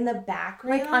 Like in the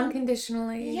background. Like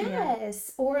unconditionally.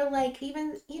 Yes. Yeah. Or like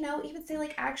even say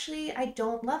like, actually, I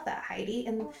don't love that, Heidi.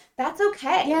 And that's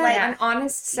okay. Yeah. Like an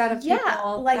honest set of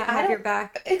people like that have your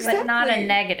back. Exactly. But not a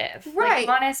negative. Right.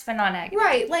 Like honest but not negative.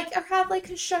 Right. Like or have like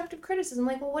constructive criticism.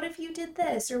 Like, well, what if you did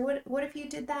this? Or what if you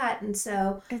did that? And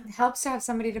so it helps to have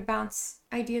somebody to bounce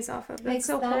ideas off of. That's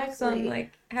so wholesome.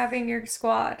 Like having your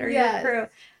squad or your crew.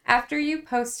 After you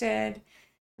posted,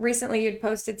 recently you'd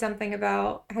posted something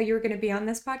about how you were going to be on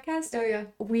this podcast. Oh, yeah.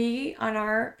 We, on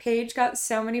our page, got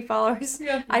so many followers.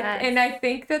 Yeah. And I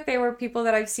think that they were people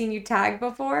that I've seen you tag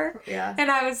before. Yeah.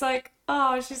 And I was like,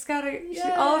 oh, she's got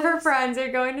all of her friends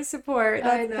are going to support.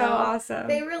 That's so awesome.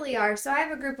 They really are. So I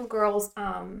have a group of girls.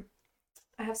 I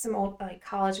have some old like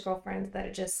college girlfriends that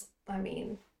are just,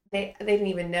 they didn't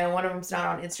even know. One of them's not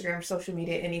on Instagram or social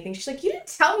media, anything. She's like, you didn't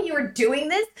tell me you were doing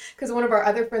this? Because one of our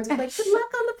other friends was like, good luck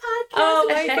on the podcast. Oh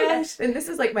my gosh. And this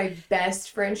is like my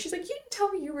best friend. She's like, you didn't tell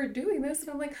me you were doing this. And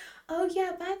I'm like, oh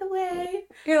yeah, by the way.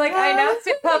 You're like, I announced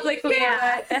it publicly.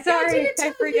 Sorry,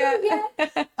 I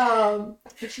forget.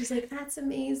 But she's like, that's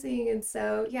amazing. And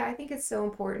so, yeah, I think it's so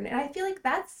important. And I feel like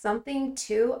that's something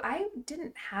too. I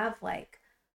didn't have like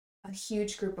a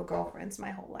huge group of girlfriends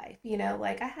my whole life,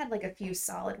 like I had like a few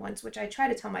solid ones, which I try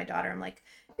to tell my daughter. I'm like,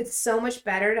 it's so much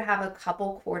better to have a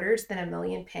couple quarters than a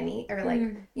million penny or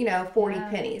like 40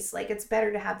 pennies. Like it's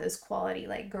better to have those quality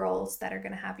like girls that are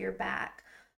going to have your back.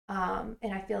 And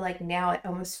I feel like now at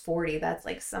almost 40, that's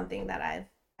like something that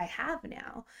I have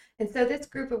now. And so this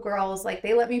group of girls, like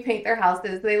they let me paint their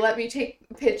houses, they let me take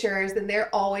pictures, and they're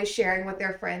always sharing with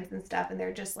their friends and stuff. And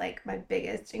they're just like my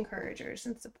biggest encouragers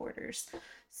and supporters.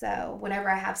 So whenever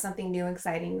I have something new,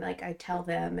 exciting, like I tell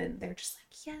them and they're just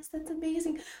like, yes, that's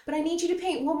amazing. But I need you to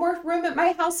paint one more room at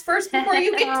my house first before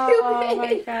you get to it. Oh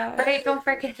my God. Right, don't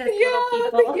forget the little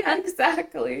people. Yeah,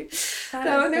 exactly.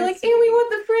 And they're like, and we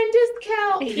want the friend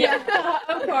discount. Yeah,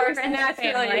 of course. And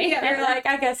naturally, you're like,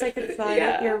 I guess I could slide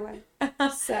it your way.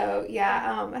 So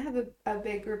yeah, I have a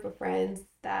big group of friends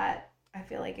that I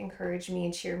feel like encourage me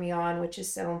and cheer me on, which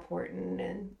is so important.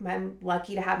 And I'm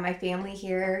lucky to have my family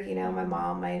here. My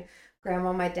mom, my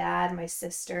grandma, my dad, my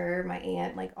sister, my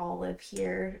aunt, like all live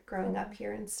here, growing up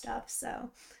here and stuff. So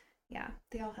yeah,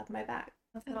 they all have my back.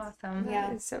 That's awesome.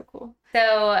 Yeah, it's so cool.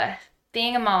 So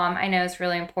being a mom, I know is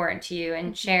really important to you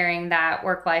and sharing that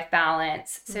work-life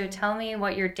balance. So tell me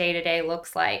what your day-to-day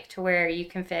looks like to where you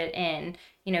can fit in,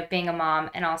 being a mom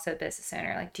and also a business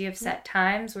owner. Like, do you have set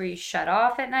times where you shut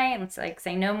off at night and it's like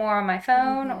say no more on my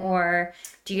phone, or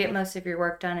do you get most of your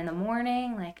work done in the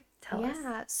morning? Like, tell us.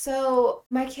 Yeah, so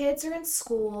my kids are in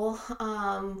school.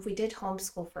 We did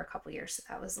homeschool for a couple years, so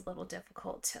that was a little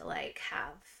difficult to like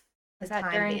have Was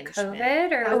that during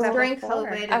COVID or was that during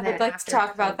COVID? I would like to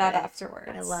talk about that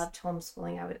afterwards. I loved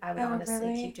homeschooling. I would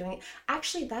honestly keep doing it.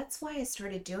 Actually, that's why I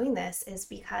started doing this, is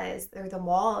because the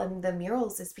wall and the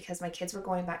murals is because my kids were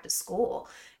going back to school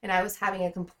and I was having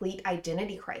a complete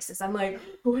identity crisis. I'm like,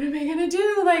 what am I gonna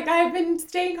do? Like, I've been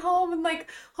staying home and like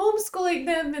homeschooling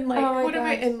them and like what am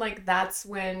I, and like that's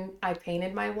when I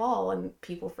painted my wall and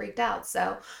people freaked out.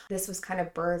 So this was kind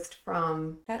of birthed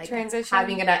from that like transition,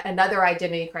 having another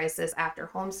identity crisis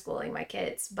after homeschooling my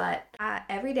kids. But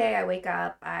every day I wake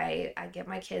up, I get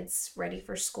my kids ready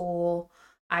for school.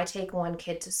 I take one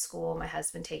kid to school. My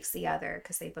husband takes the other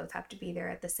because they both have to be there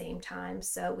at the same time.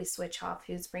 So we switch off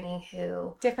who's bringing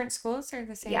who. Different schools or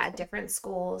the same? Yeah, school? Different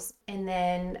schools. And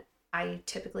then I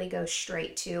typically go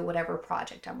straight to whatever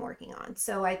project I'm working on.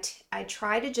 So I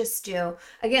try to just do,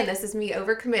 again, this is me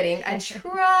overcommitting. I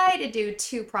try to do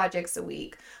 2 projects a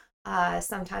week.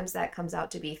 Sometimes that comes out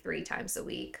to be 3 times a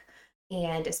week.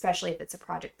 And especially if it's a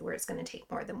project where it's going to take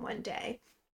more than one day.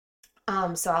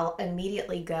 So I'll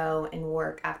immediately go and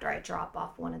work after I drop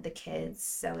off one of the kids.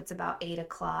 So it's about 8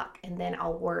 o'clock, and then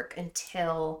I'll work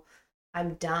until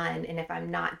I'm done. And if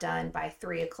I'm not done by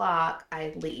 3 o'clock,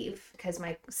 I leave because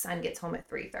my son gets home at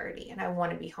 3:30 and I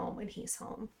want to be home when he's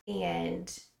home.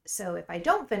 And so if I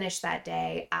don't finish that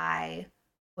day, I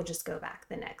will just go back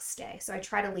the next day. So I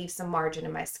try to leave some margin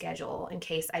in my schedule in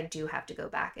case I do have to go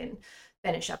back and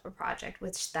finish up a project,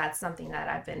 which that's something that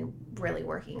I've been really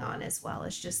working on as well,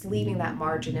 is just leaving that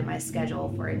margin in my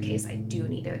schedule for in case I do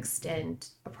need to extend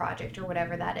a project or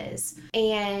whatever that is.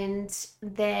 And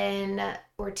then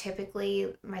we're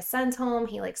typically, my son's home,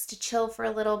 he likes to chill for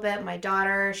a little bit. My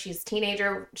daughter, she's a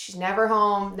teenager, she's never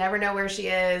home, never know where she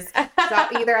is. She's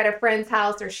either at a friend's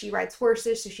house or she rides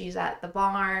horses, so she's at the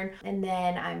barn. And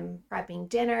then I'm prepping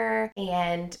dinner,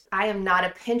 and I am not a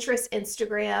Pinterest,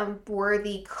 Instagram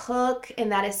worthy cook. And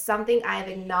that is something I have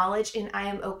acknowledged and I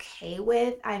am okay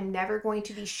with. I'm never going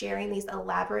to be sharing these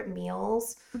elaborate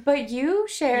meals. But you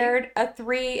shared a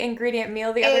 3-ingredient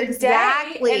meal the other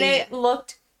day, and it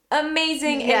looked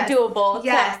amazing and doable.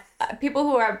 Yes. People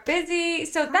who are busy.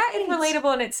 So that is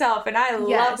relatable in itself. And I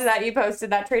loved that you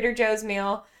posted that Trader Joe's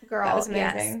meal. Girl, that was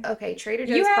amazing. Yes. Okay, Trader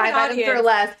Joe's 5 items or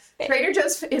less. Trader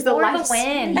Joe's is a life. For the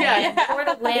win. Yeah. For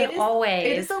the win always.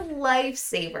 It is a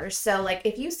lifesaver. So like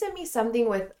if you send me something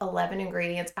with 11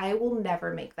 ingredients, I will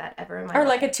never make that ever in my life. Or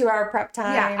like a 2-hour prep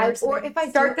time. Yeah. Or if I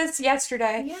start this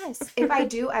yesterday. Yes. If I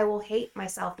do, I will hate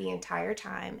myself the entire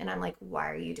time. And I'm like,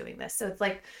 why are you doing this? So it's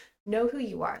like, know who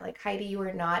you are. Like, Heidi, you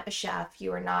are not a chef.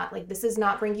 You are not, like, this does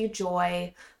not bring you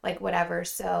joy, like, whatever.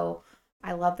 So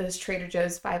I love those Trader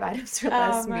Joe's 5 items or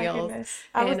less meals. Goodness.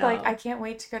 I was like, I can't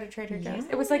wait to go to Trader Joe's.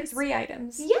 It was like 3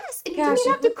 items. Yes. And you didn't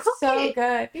have to cook it. So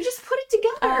good. You just put it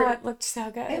together. Oh, it looked so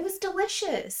good. It was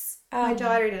delicious. My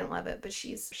daughter didn't love it, but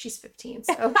she's 15,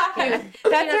 so that's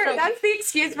the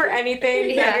excuse for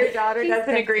anything that your daughter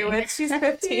doesn't agree with. She's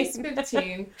 15. She's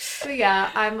 15. So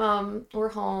yeah, we're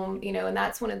home, and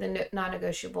that's one of the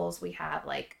non-negotiables we have.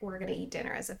 Like, we're gonna eat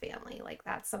dinner as a family. Like,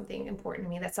 that's something important to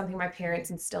me. That's something my parents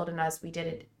instilled in us. We did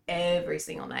it every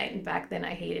single night, and back then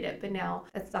I hated it, but now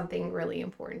that's something really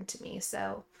important to me.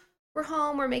 So we're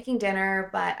home, we're making dinner,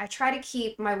 but I try to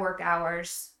keep my work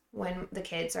hours when the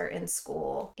kids are in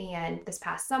school. And this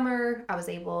past summer,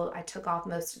 I took off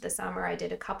most of the summer. I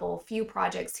did few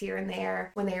projects here and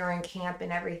there when they were in camp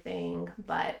and everything.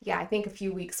 But yeah, I think a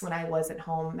few weeks when I wasn't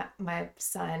home, my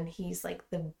son, he's like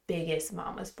the biggest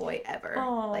mama's boy ever.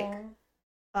 Aww.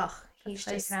 Like, he's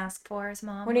just can ask for his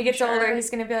mom. When he gets older, he's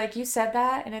gonna be like, "You said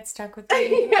that, and it stuck with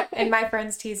me." And my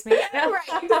friends tease me.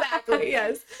 Right, exactly,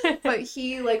 yes. But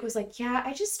he was like, "Yeah,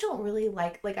 I just don't really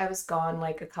like." I was gone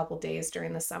like a couple days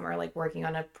during the summer, like working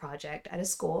on a project at a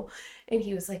school, and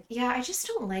he was like, "Yeah, I just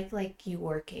don't like you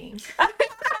working." You're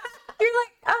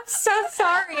like, "I'm so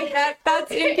sorry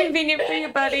that's inconvenient for you,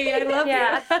 buddy. I love you."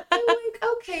 I'm like,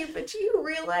 okay, but do you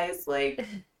realize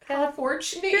how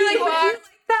fortunate you are?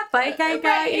 That bike I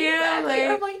got you. Exactly.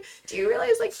 I'm like, do you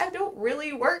realize I don't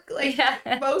really work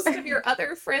most of your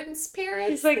other friends' parents?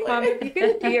 He's like, "Mom, if you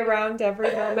could be around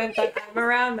every moment that I'm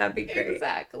around, that'd be great."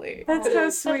 Exactly. That's so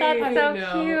sweet. That's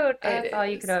so cute. That's all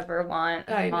you could ever want.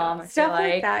 Mom, stuff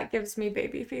like that gives me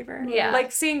baby fever. Yeah.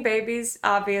 Like seeing babies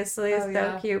obviously is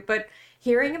so cute, but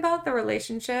hearing about the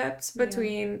relationships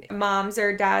between moms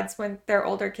or dads when they're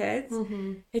older kids,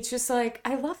 it's just like,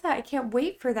 I love that. I can't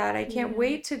wait for that. I can't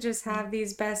wait to just have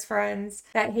these best friends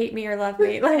that hate me or love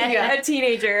me. Like a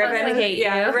teenager. I hate you.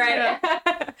 Right.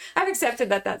 I've accepted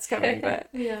that that's coming, but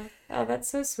oh, that's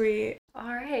so sweet.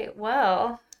 All right.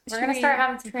 Well, We're going to start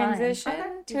having some transition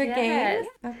fun. to a game.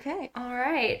 Okay. All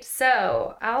right.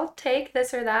 So I'll take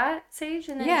this or that, Sage,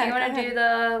 and then do you want to do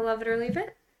the love it or leave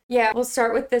it? Yeah, we'll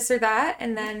start with this or that,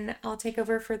 and then I'll take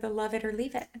over for the love it or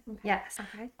leave it. Yes.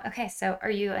 Okay, so are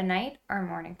you a night or a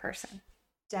morning person?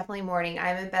 Definitely morning.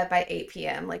 I'm in bed by 8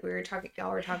 p.m. Like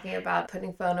y'all were talking about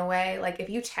putting phone away. Like if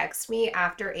you text me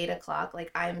after 8 o'clock,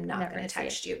 like I'm not going to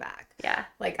text you back. Yeah.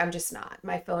 Like I'm just not.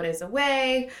 My phone is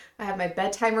away. I have my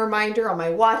bedtime reminder on my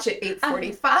watch at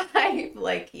 8:45.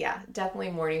 Like, yeah,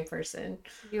 definitely morning person.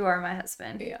 You are my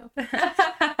husband.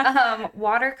 Yeah.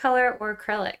 Watercolor or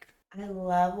acrylic? I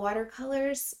love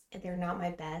watercolors. They're not my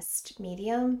best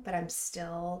medium, but I'm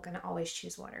still going to always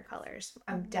choose watercolors.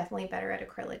 I'm definitely better at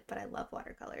acrylic, but I love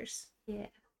watercolors. Yeah.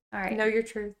 All right. Know your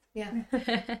truth.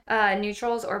 Yeah.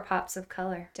 Neutrals or pops of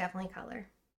color? Definitely color.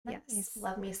 Nice. Yes.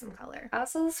 Love me some color. I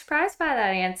was a little surprised by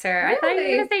that answer. Really? I thought you were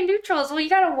going to say neutrals. Well, you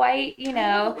got a white, you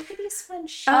know. Look at these fun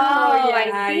shades. Oh,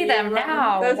 yeah, I see them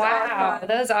now. Those wow. are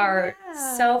Those are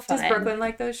so fun. Does Brooklyn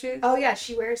like those shoes? Oh, yeah.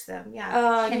 She wears them.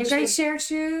 Yeah. Can you guys share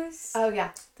shoes? Oh, yeah.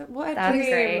 What a That's dream.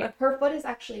 great. Her foot is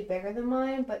actually bigger than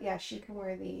mine, but yeah, she can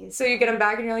wear these. So you get them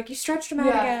back and you're like, you stretched them out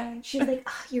again. She's like,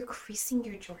 oh, you're creasing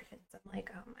your Jordans. I'm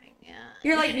like, oh my god.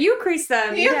 You're like, you creased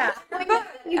them. Yeah. Like,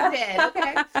 you did.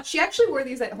 Okay. She actually wore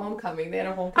these at homecoming. They had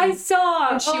a homecoming. I saw.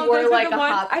 And she those wore are like the a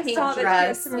ones- hot I pink saw that she dress.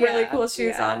 has some really cool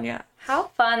shoes Yeah. on. Yeah. How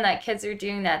fun that kids are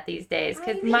doing that these days.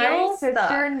 Because My sister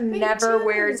suck. never too.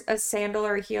 wears a sandal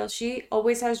or a heel. She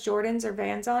always has Jordans or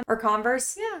Vans on or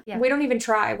Converse. Yeah. We don't even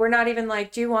try. We're not even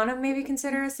like, do you want to maybe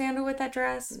consider a sandal with that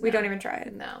dress? We don't even try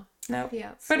it. No. No.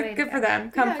 Yeah. But good for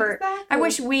them. Comfort. Yeah, I exactly.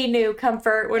 wish we knew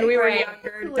comfort when we were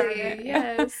younger. Darn Exactly. it.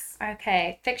 Yes.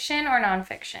 Okay. Fiction or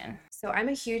nonfiction? So I'm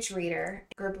a huge reader.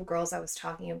 The group of girls I was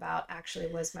talking about actually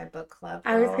was my book club.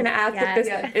 I was going to ask if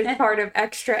this is part of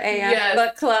Extra AF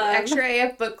Book Club. Extra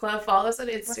AF Book Club. Follow us on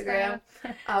Instagram.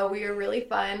 We are really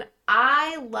fun.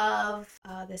 I love,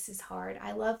 this is hard.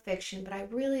 I love fiction, but I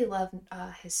really love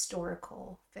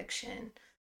historical fiction.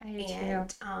 I do And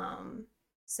too.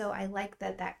 so I like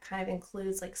that kind of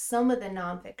includes like some of the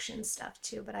nonfiction stuff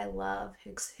too, but I love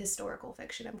historical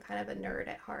fiction. I'm kind of a nerd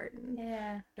at heart and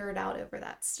nerd out over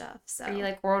that stuff. So Are you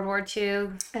like World War II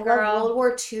I girl? love World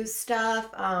War II stuff.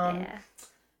 Yeah.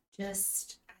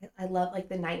 I love like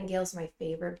The Nightingale's my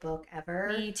favorite book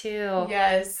ever. Me too.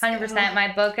 Yes. 100%.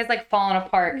 My book has like fallen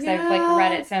apart because I've like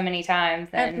read it so many times.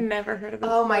 I've And never heard of this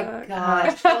Oh my book.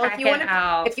 gosh. Well, check it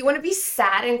out. if you want to be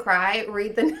sad and cry,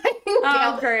 read The Nightingale.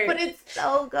 Oh, great. But it's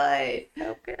so good.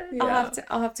 So good. Yeah.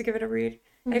 I'll have to give it a read.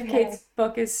 If Okay. Kate's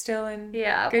book is still in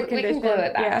Yeah, good we condition. can glue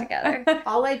it back together.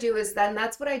 All I do is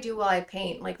that's what I do while I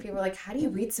paint. Like people are like, how do you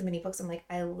read so many books? I'm like,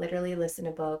 I literally listen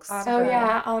to books Oh for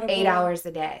yeah, Audible. 8 hours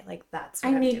a day. Like that's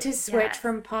what I I'm need doing. to switch Yes.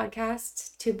 from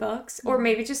podcasts to books, or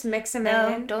maybe just mix them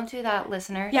No, in. don't do that,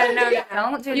 listeners. Yeah, no,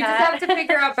 Don't do you that. just have to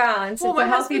figure out balance. Well, It's a my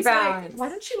healthy husband's balance. like, why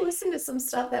don't you listen to some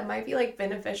stuff that might be like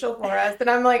beneficial for us? And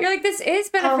I'm like, You're like, this is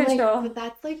I'm like, beneficial. but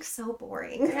that's like so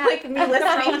boring. Yeah. Like me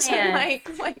listening to Man.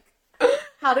 like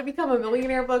how to become a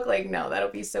millionaire book. Like no, that'll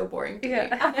be so boring to me.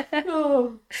 Yeah.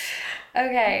 Oh.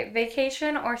 Okay,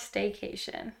 vacation or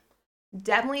staycation?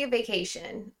 Definitely a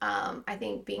vacation. I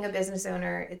think being a business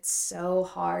owner, it's so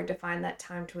hard to find that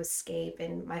time to escape.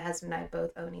 And my husband and I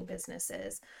both owning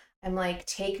businesses. I'm like,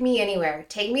 take me anywhere.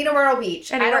 Take me to Myrtle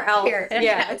Beach. Anywhere I don't else. care.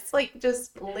 Yeah. It's like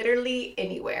just literally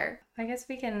anywhere. I guess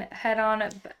we can head on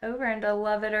over into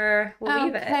love it or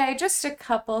leave it. Okay, just a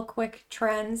couple quick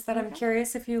trends that I'm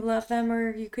curious if you love them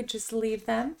or you could just leave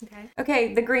them. Okay.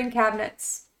 Okay, the green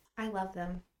cabinets. I love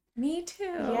them. Me too.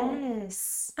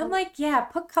 Yes. I'm like, yeah,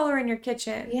 put color in your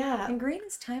kitchen. Yeah. And green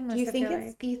is timeless. Do you think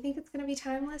like. you think it's gonna be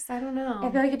timeless? I don't know.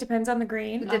 I feel like it depends on the It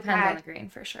green. depends Okay. on the green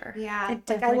for sure. Yeah. It Like I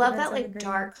definitely love depends that on the like green.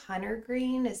 dark hunter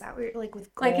green. Is that weird? Like with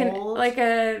Like gold.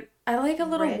 I like a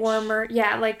little Rich. warmer.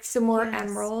 Yeah, like some more Yes.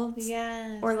 emeralds.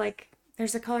 Yes. Or like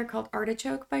there's a color called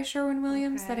Artichoke by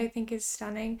Sherwin-Williams that Okay. I think is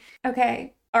stunning.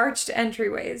 Okay, arched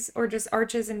entryways or just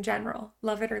arches in general.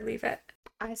 Love it or leave it.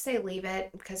 I say leave it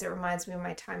because it reminds me of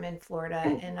my time in Florida,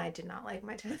 and I did not like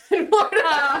my time in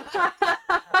Florida.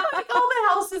 Like all the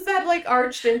houses had like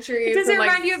arched entries. Does it and, like,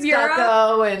 remind you of Europe?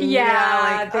 stucco and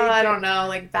Yeah, like they I do. don't know,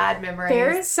 like bad memories.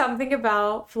 There is something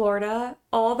about Florida.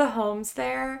 All the homes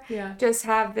there Yeah. just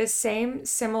have this same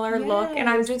similar look, and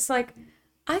I'm Yes. just like,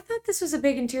 I thought this was a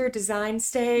big interior design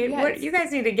state. What Yes. you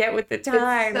guys need to get with the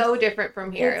times. It's so different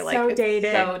from here. It's like so it's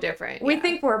dated. so different. We yeah.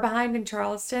 think we're behind in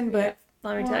Charleston, but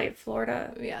let me tell Well, you,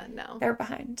 Florida, Yeah, no. they're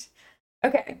behind.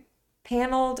 Okay,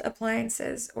 paneled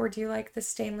appliances, or do you like the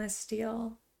stainless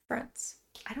steel fronts?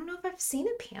 I don't know if I've seen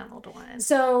a paneled one.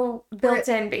 So built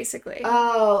in, basically.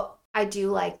 Oh, I do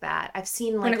like that. I've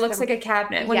seen like when it looks like a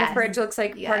cabinet, when the fridge looks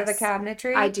like part of the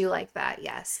cabinetry. I do like that.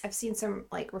 Yes, I've seen some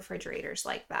like refrigerators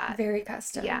like that. Very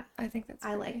custom. Yeah, I think that's.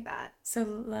 I like that. So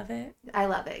love it. I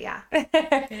love it. Yeah.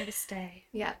 There to stay.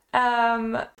 Yeah.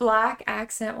 Black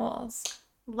accent walls.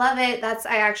 Love it. That's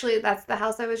the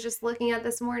house I was just looking at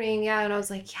this morning. Yeah, and I was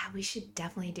like, yeah, we should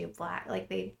definitely do black. Like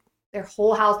their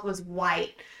whole house was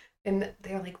white. And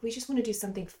they're like, we just want to do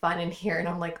something fun in here. And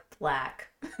I'm like, black.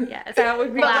 Yes, that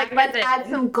would be black. But like, let's add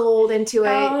some gold into it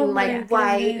and like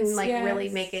white and like yes. really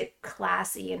make it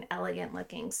classy and elegant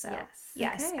looking. So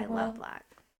yes, okay, I love black.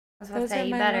 I was about to say,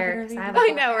 you better. I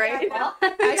know, right?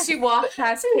 As you walk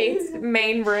past Kate's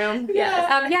main room.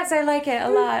 Yes, I like it a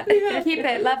lot. Keep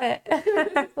it. Love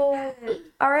it.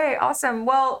 All right, awesome.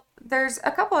 Well, there's a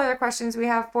couple other questions we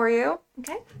have for you.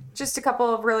 Okay. Just a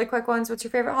couple of really quick ones. What's your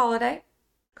favorite holiday?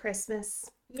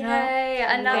 Christmas. Yay,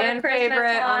 another Christmas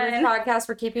favorite one. on this podcast.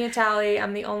 We're keeping a tally.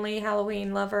 I'm the only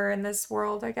Halloween lover in this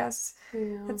world, I guess.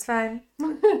 Yeah. That's fine.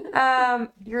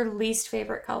 Your least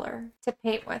favorite color to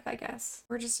paint with, I guess.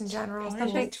 Or just in general.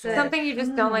 Something you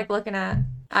just don't like looking at.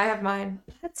 I have mine.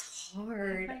 That's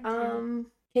hard.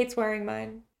 Kate's wearing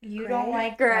mine. You Gray? don't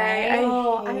like Gray. gray?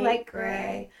 I like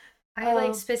gray. I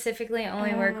like specifically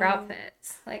only wear grout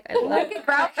fits. Like I I like a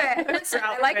grout fit.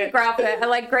 I like a grout fit. I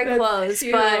like gray clothes,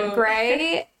 but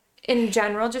gray in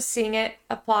general, just seeing it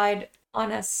applied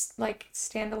on a like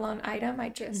standalone item,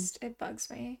 it bugs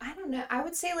me. I don't know. I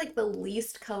would say like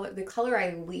the color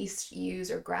I least use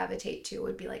or gravitate to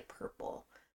would be like purple.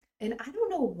 And I don't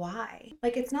know why.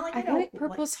 Like, it's not like I feel like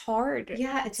purple's hard.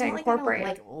 Yeah, it's to not incorporate.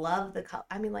 like I don't like love the color.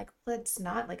 I mean, like, it's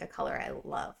not like a color I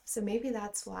love. So maybe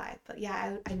that's why. But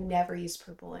yeah, I never use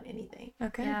purple in anything.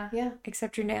 Okay. Yeah.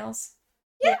 Except your nails.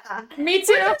 Yeah. Me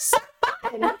too.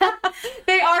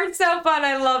 They are so fun.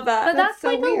 I love that. But that's so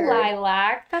like weird. a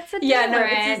lilac. That's a different. Yeah, no,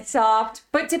 it's soft.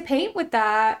 But to paint with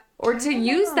that or to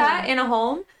use that in a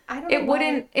home,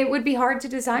 it would be hard to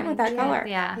design with that color.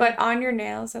 Yeah. But on your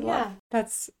nails, I love.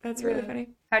 That's really funny.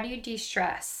 How do you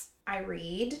de-stress? I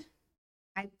read.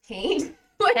 I paint.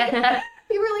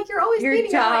 You were like, you're always your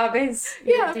painting. job is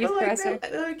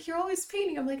de-stressor. Like you're always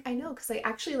painting. I'm like, I know, because I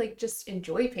actually like just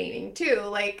enjoy painting too.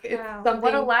 Like it's something.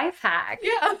 What a life hack.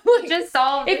 Yeah. Like, just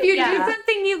solve. If you do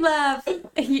something you love,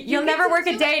 you'll never work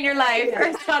a day in your life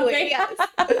or something. Yes.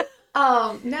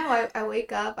 No, I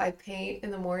wake up, I paint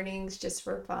in the mornings just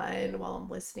for fun while I'm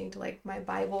listening to like my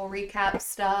Bible recap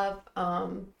stuff.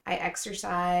 I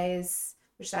exercise,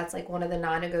 which that's like one of the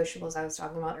non-negotiables I was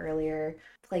talking about earlier.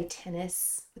 Play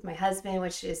tennis with my husband,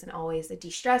 which isn't always a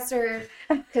de-stressor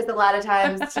because a lot of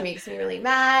times she makes me really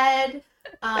mad.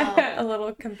 A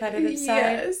little competitive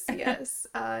side. Yes.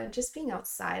 Just being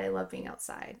outside. I love being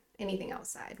outside. Anything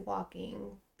outside.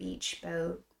 Walking, beach,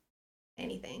 boat,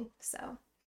 anything. So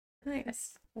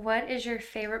nice. What is your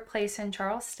favorite place in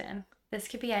Charleston? This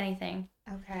could be anything.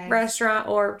 Okay. Restaurant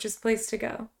or just place to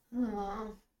go.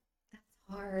 Oh, that's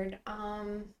hard.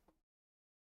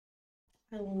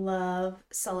 I love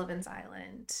Sullivan's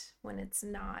Island when it's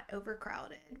not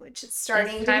overcrowded, which is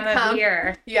starting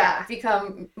to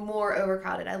become more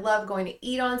overcrowded. I love going to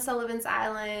eat on Sullivan's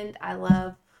Island. I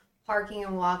love parking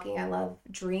and walking. I love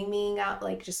dreaming out,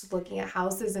 like just looking at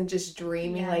houses and just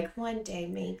dreaming like one day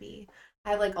maybe. I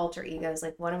have like alter egos.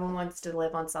 Like one of them wants to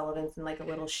live on Sullivan's in like a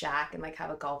little shack and like have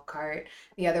a golf cart.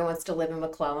 The other wants to live in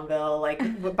McClellanville,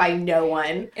 like by no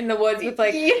one. In the woods with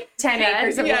like 10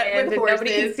 acres of land and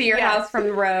nobody can see your house from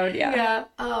the road. Yeah.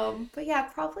 But yeah,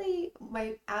 probably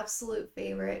my absolute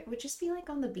favorite would just be like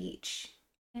on the beach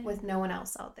with no one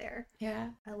else out there.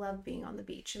 Yeah. I love being on the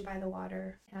beach and by the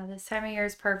water. Yeah, this time of year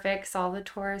is perfect because all the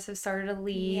tourists have started to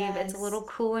leave. Yes. It's a little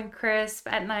cool and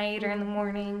crisp at night or in the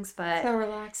mornings, but so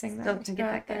relaxing still though. can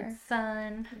get that good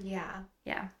sun. Yeah.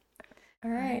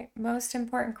 All right. Most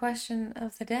important question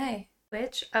of the day.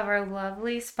 Which of our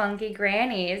lovely spunky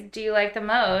grannies do you like the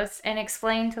most? And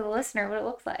explain to the listener what it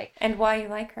looks like. And why you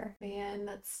like her. Man,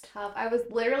 that's tough. I was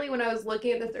literally, when I was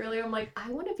looking at this earlier, I'm like, I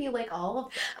want to be like all of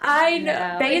them. I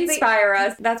know. They inspire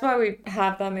us. That's why we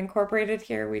have them incorporated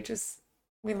here. We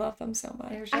love them so much.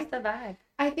 There's just the vibe.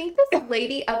 I think this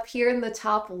lady up here in the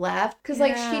top left, because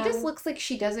like she just looks like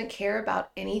she doesn't care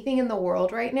about anything in the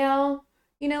world right now.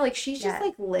 You know, like she's just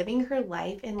like living her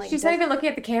life and like she's not even looking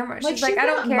at the camera. She's like I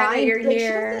don't care that you're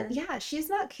here. She's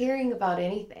not caring about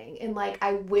anything. And like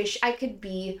I wish I could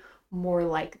be more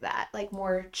like that, like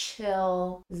more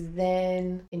chill,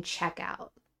 zen, and check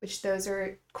out. Which those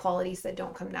are qualities that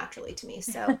don't come naturally to me.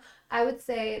 So I would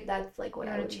say that's like what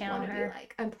I would want to be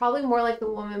like. I'm probably more like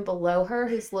the woman below her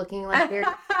who's looking like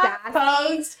they're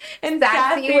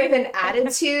sassy with an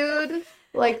attitude.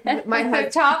 Like my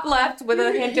husband. Top left with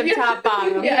a hint of top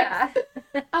bottom. Yeah.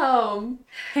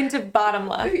 Hint of bottom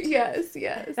left. Yes.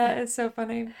 That is so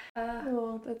funny.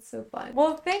 Oh, that's so fun.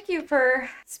 Well, thank you for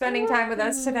spending time with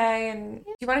us today. And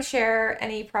do you want to share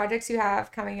any projects you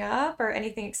have coming up or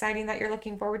anything exciting that you're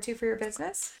looking forward to for your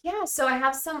business? Yeah, so I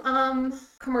have some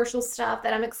commercial stuff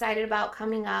that I'm excited about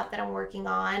coming up that I'm working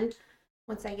on.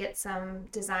 Once I get some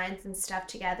designs and stuff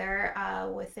together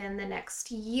within the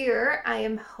next year, I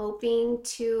am hoping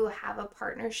to have a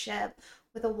partnership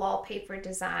with a wallpaper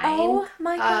design. Oh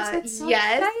my gosh, that's so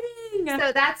exciting.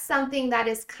 So that's something that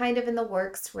is kind of in the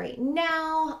works right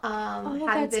now.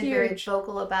 Haven't been very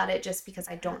vocal about it just because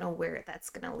I don't know where that's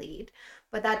going to lead.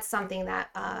 But that's something that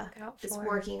is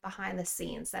working behind the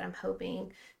scenes that I'm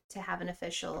hoping to have an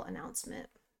official announcement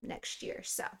next year.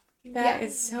 So that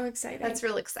is so exciting. That's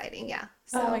really exciting, yeah.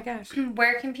 So, oh my gosh.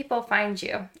 Where can people find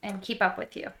you and keep up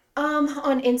with you? On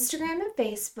Instagram and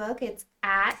Facebook, it's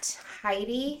at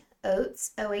Heidi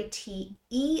Oates, Oates,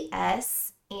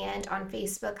 and on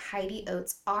Facebook, Heidi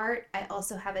Oates Art. I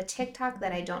also have a TikTok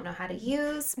that I don't know how to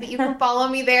use, but you can follow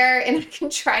me there, and I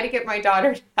can try to get my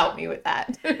daughter to help me with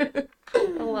that. I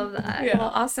love that. Yeah.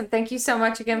 Well, awesome. Thank you so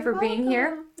much again for being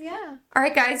here. Yeah. All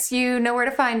right, guys, you know where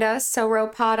to find us.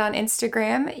 SoRoPod on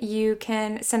Instagram. You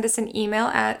can send us an email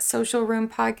at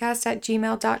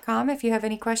socialroompodcast@gmail.com if you have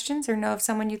any questions or know of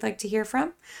someone you'd like to hear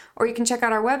from. Or you can check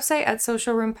out our website at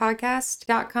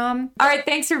socialroompodcast.com. All right,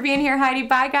 thanks for being here, Heidi.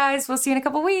 Bye, guys. We'll see you in a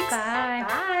couple weeks. Bye.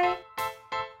 Bye.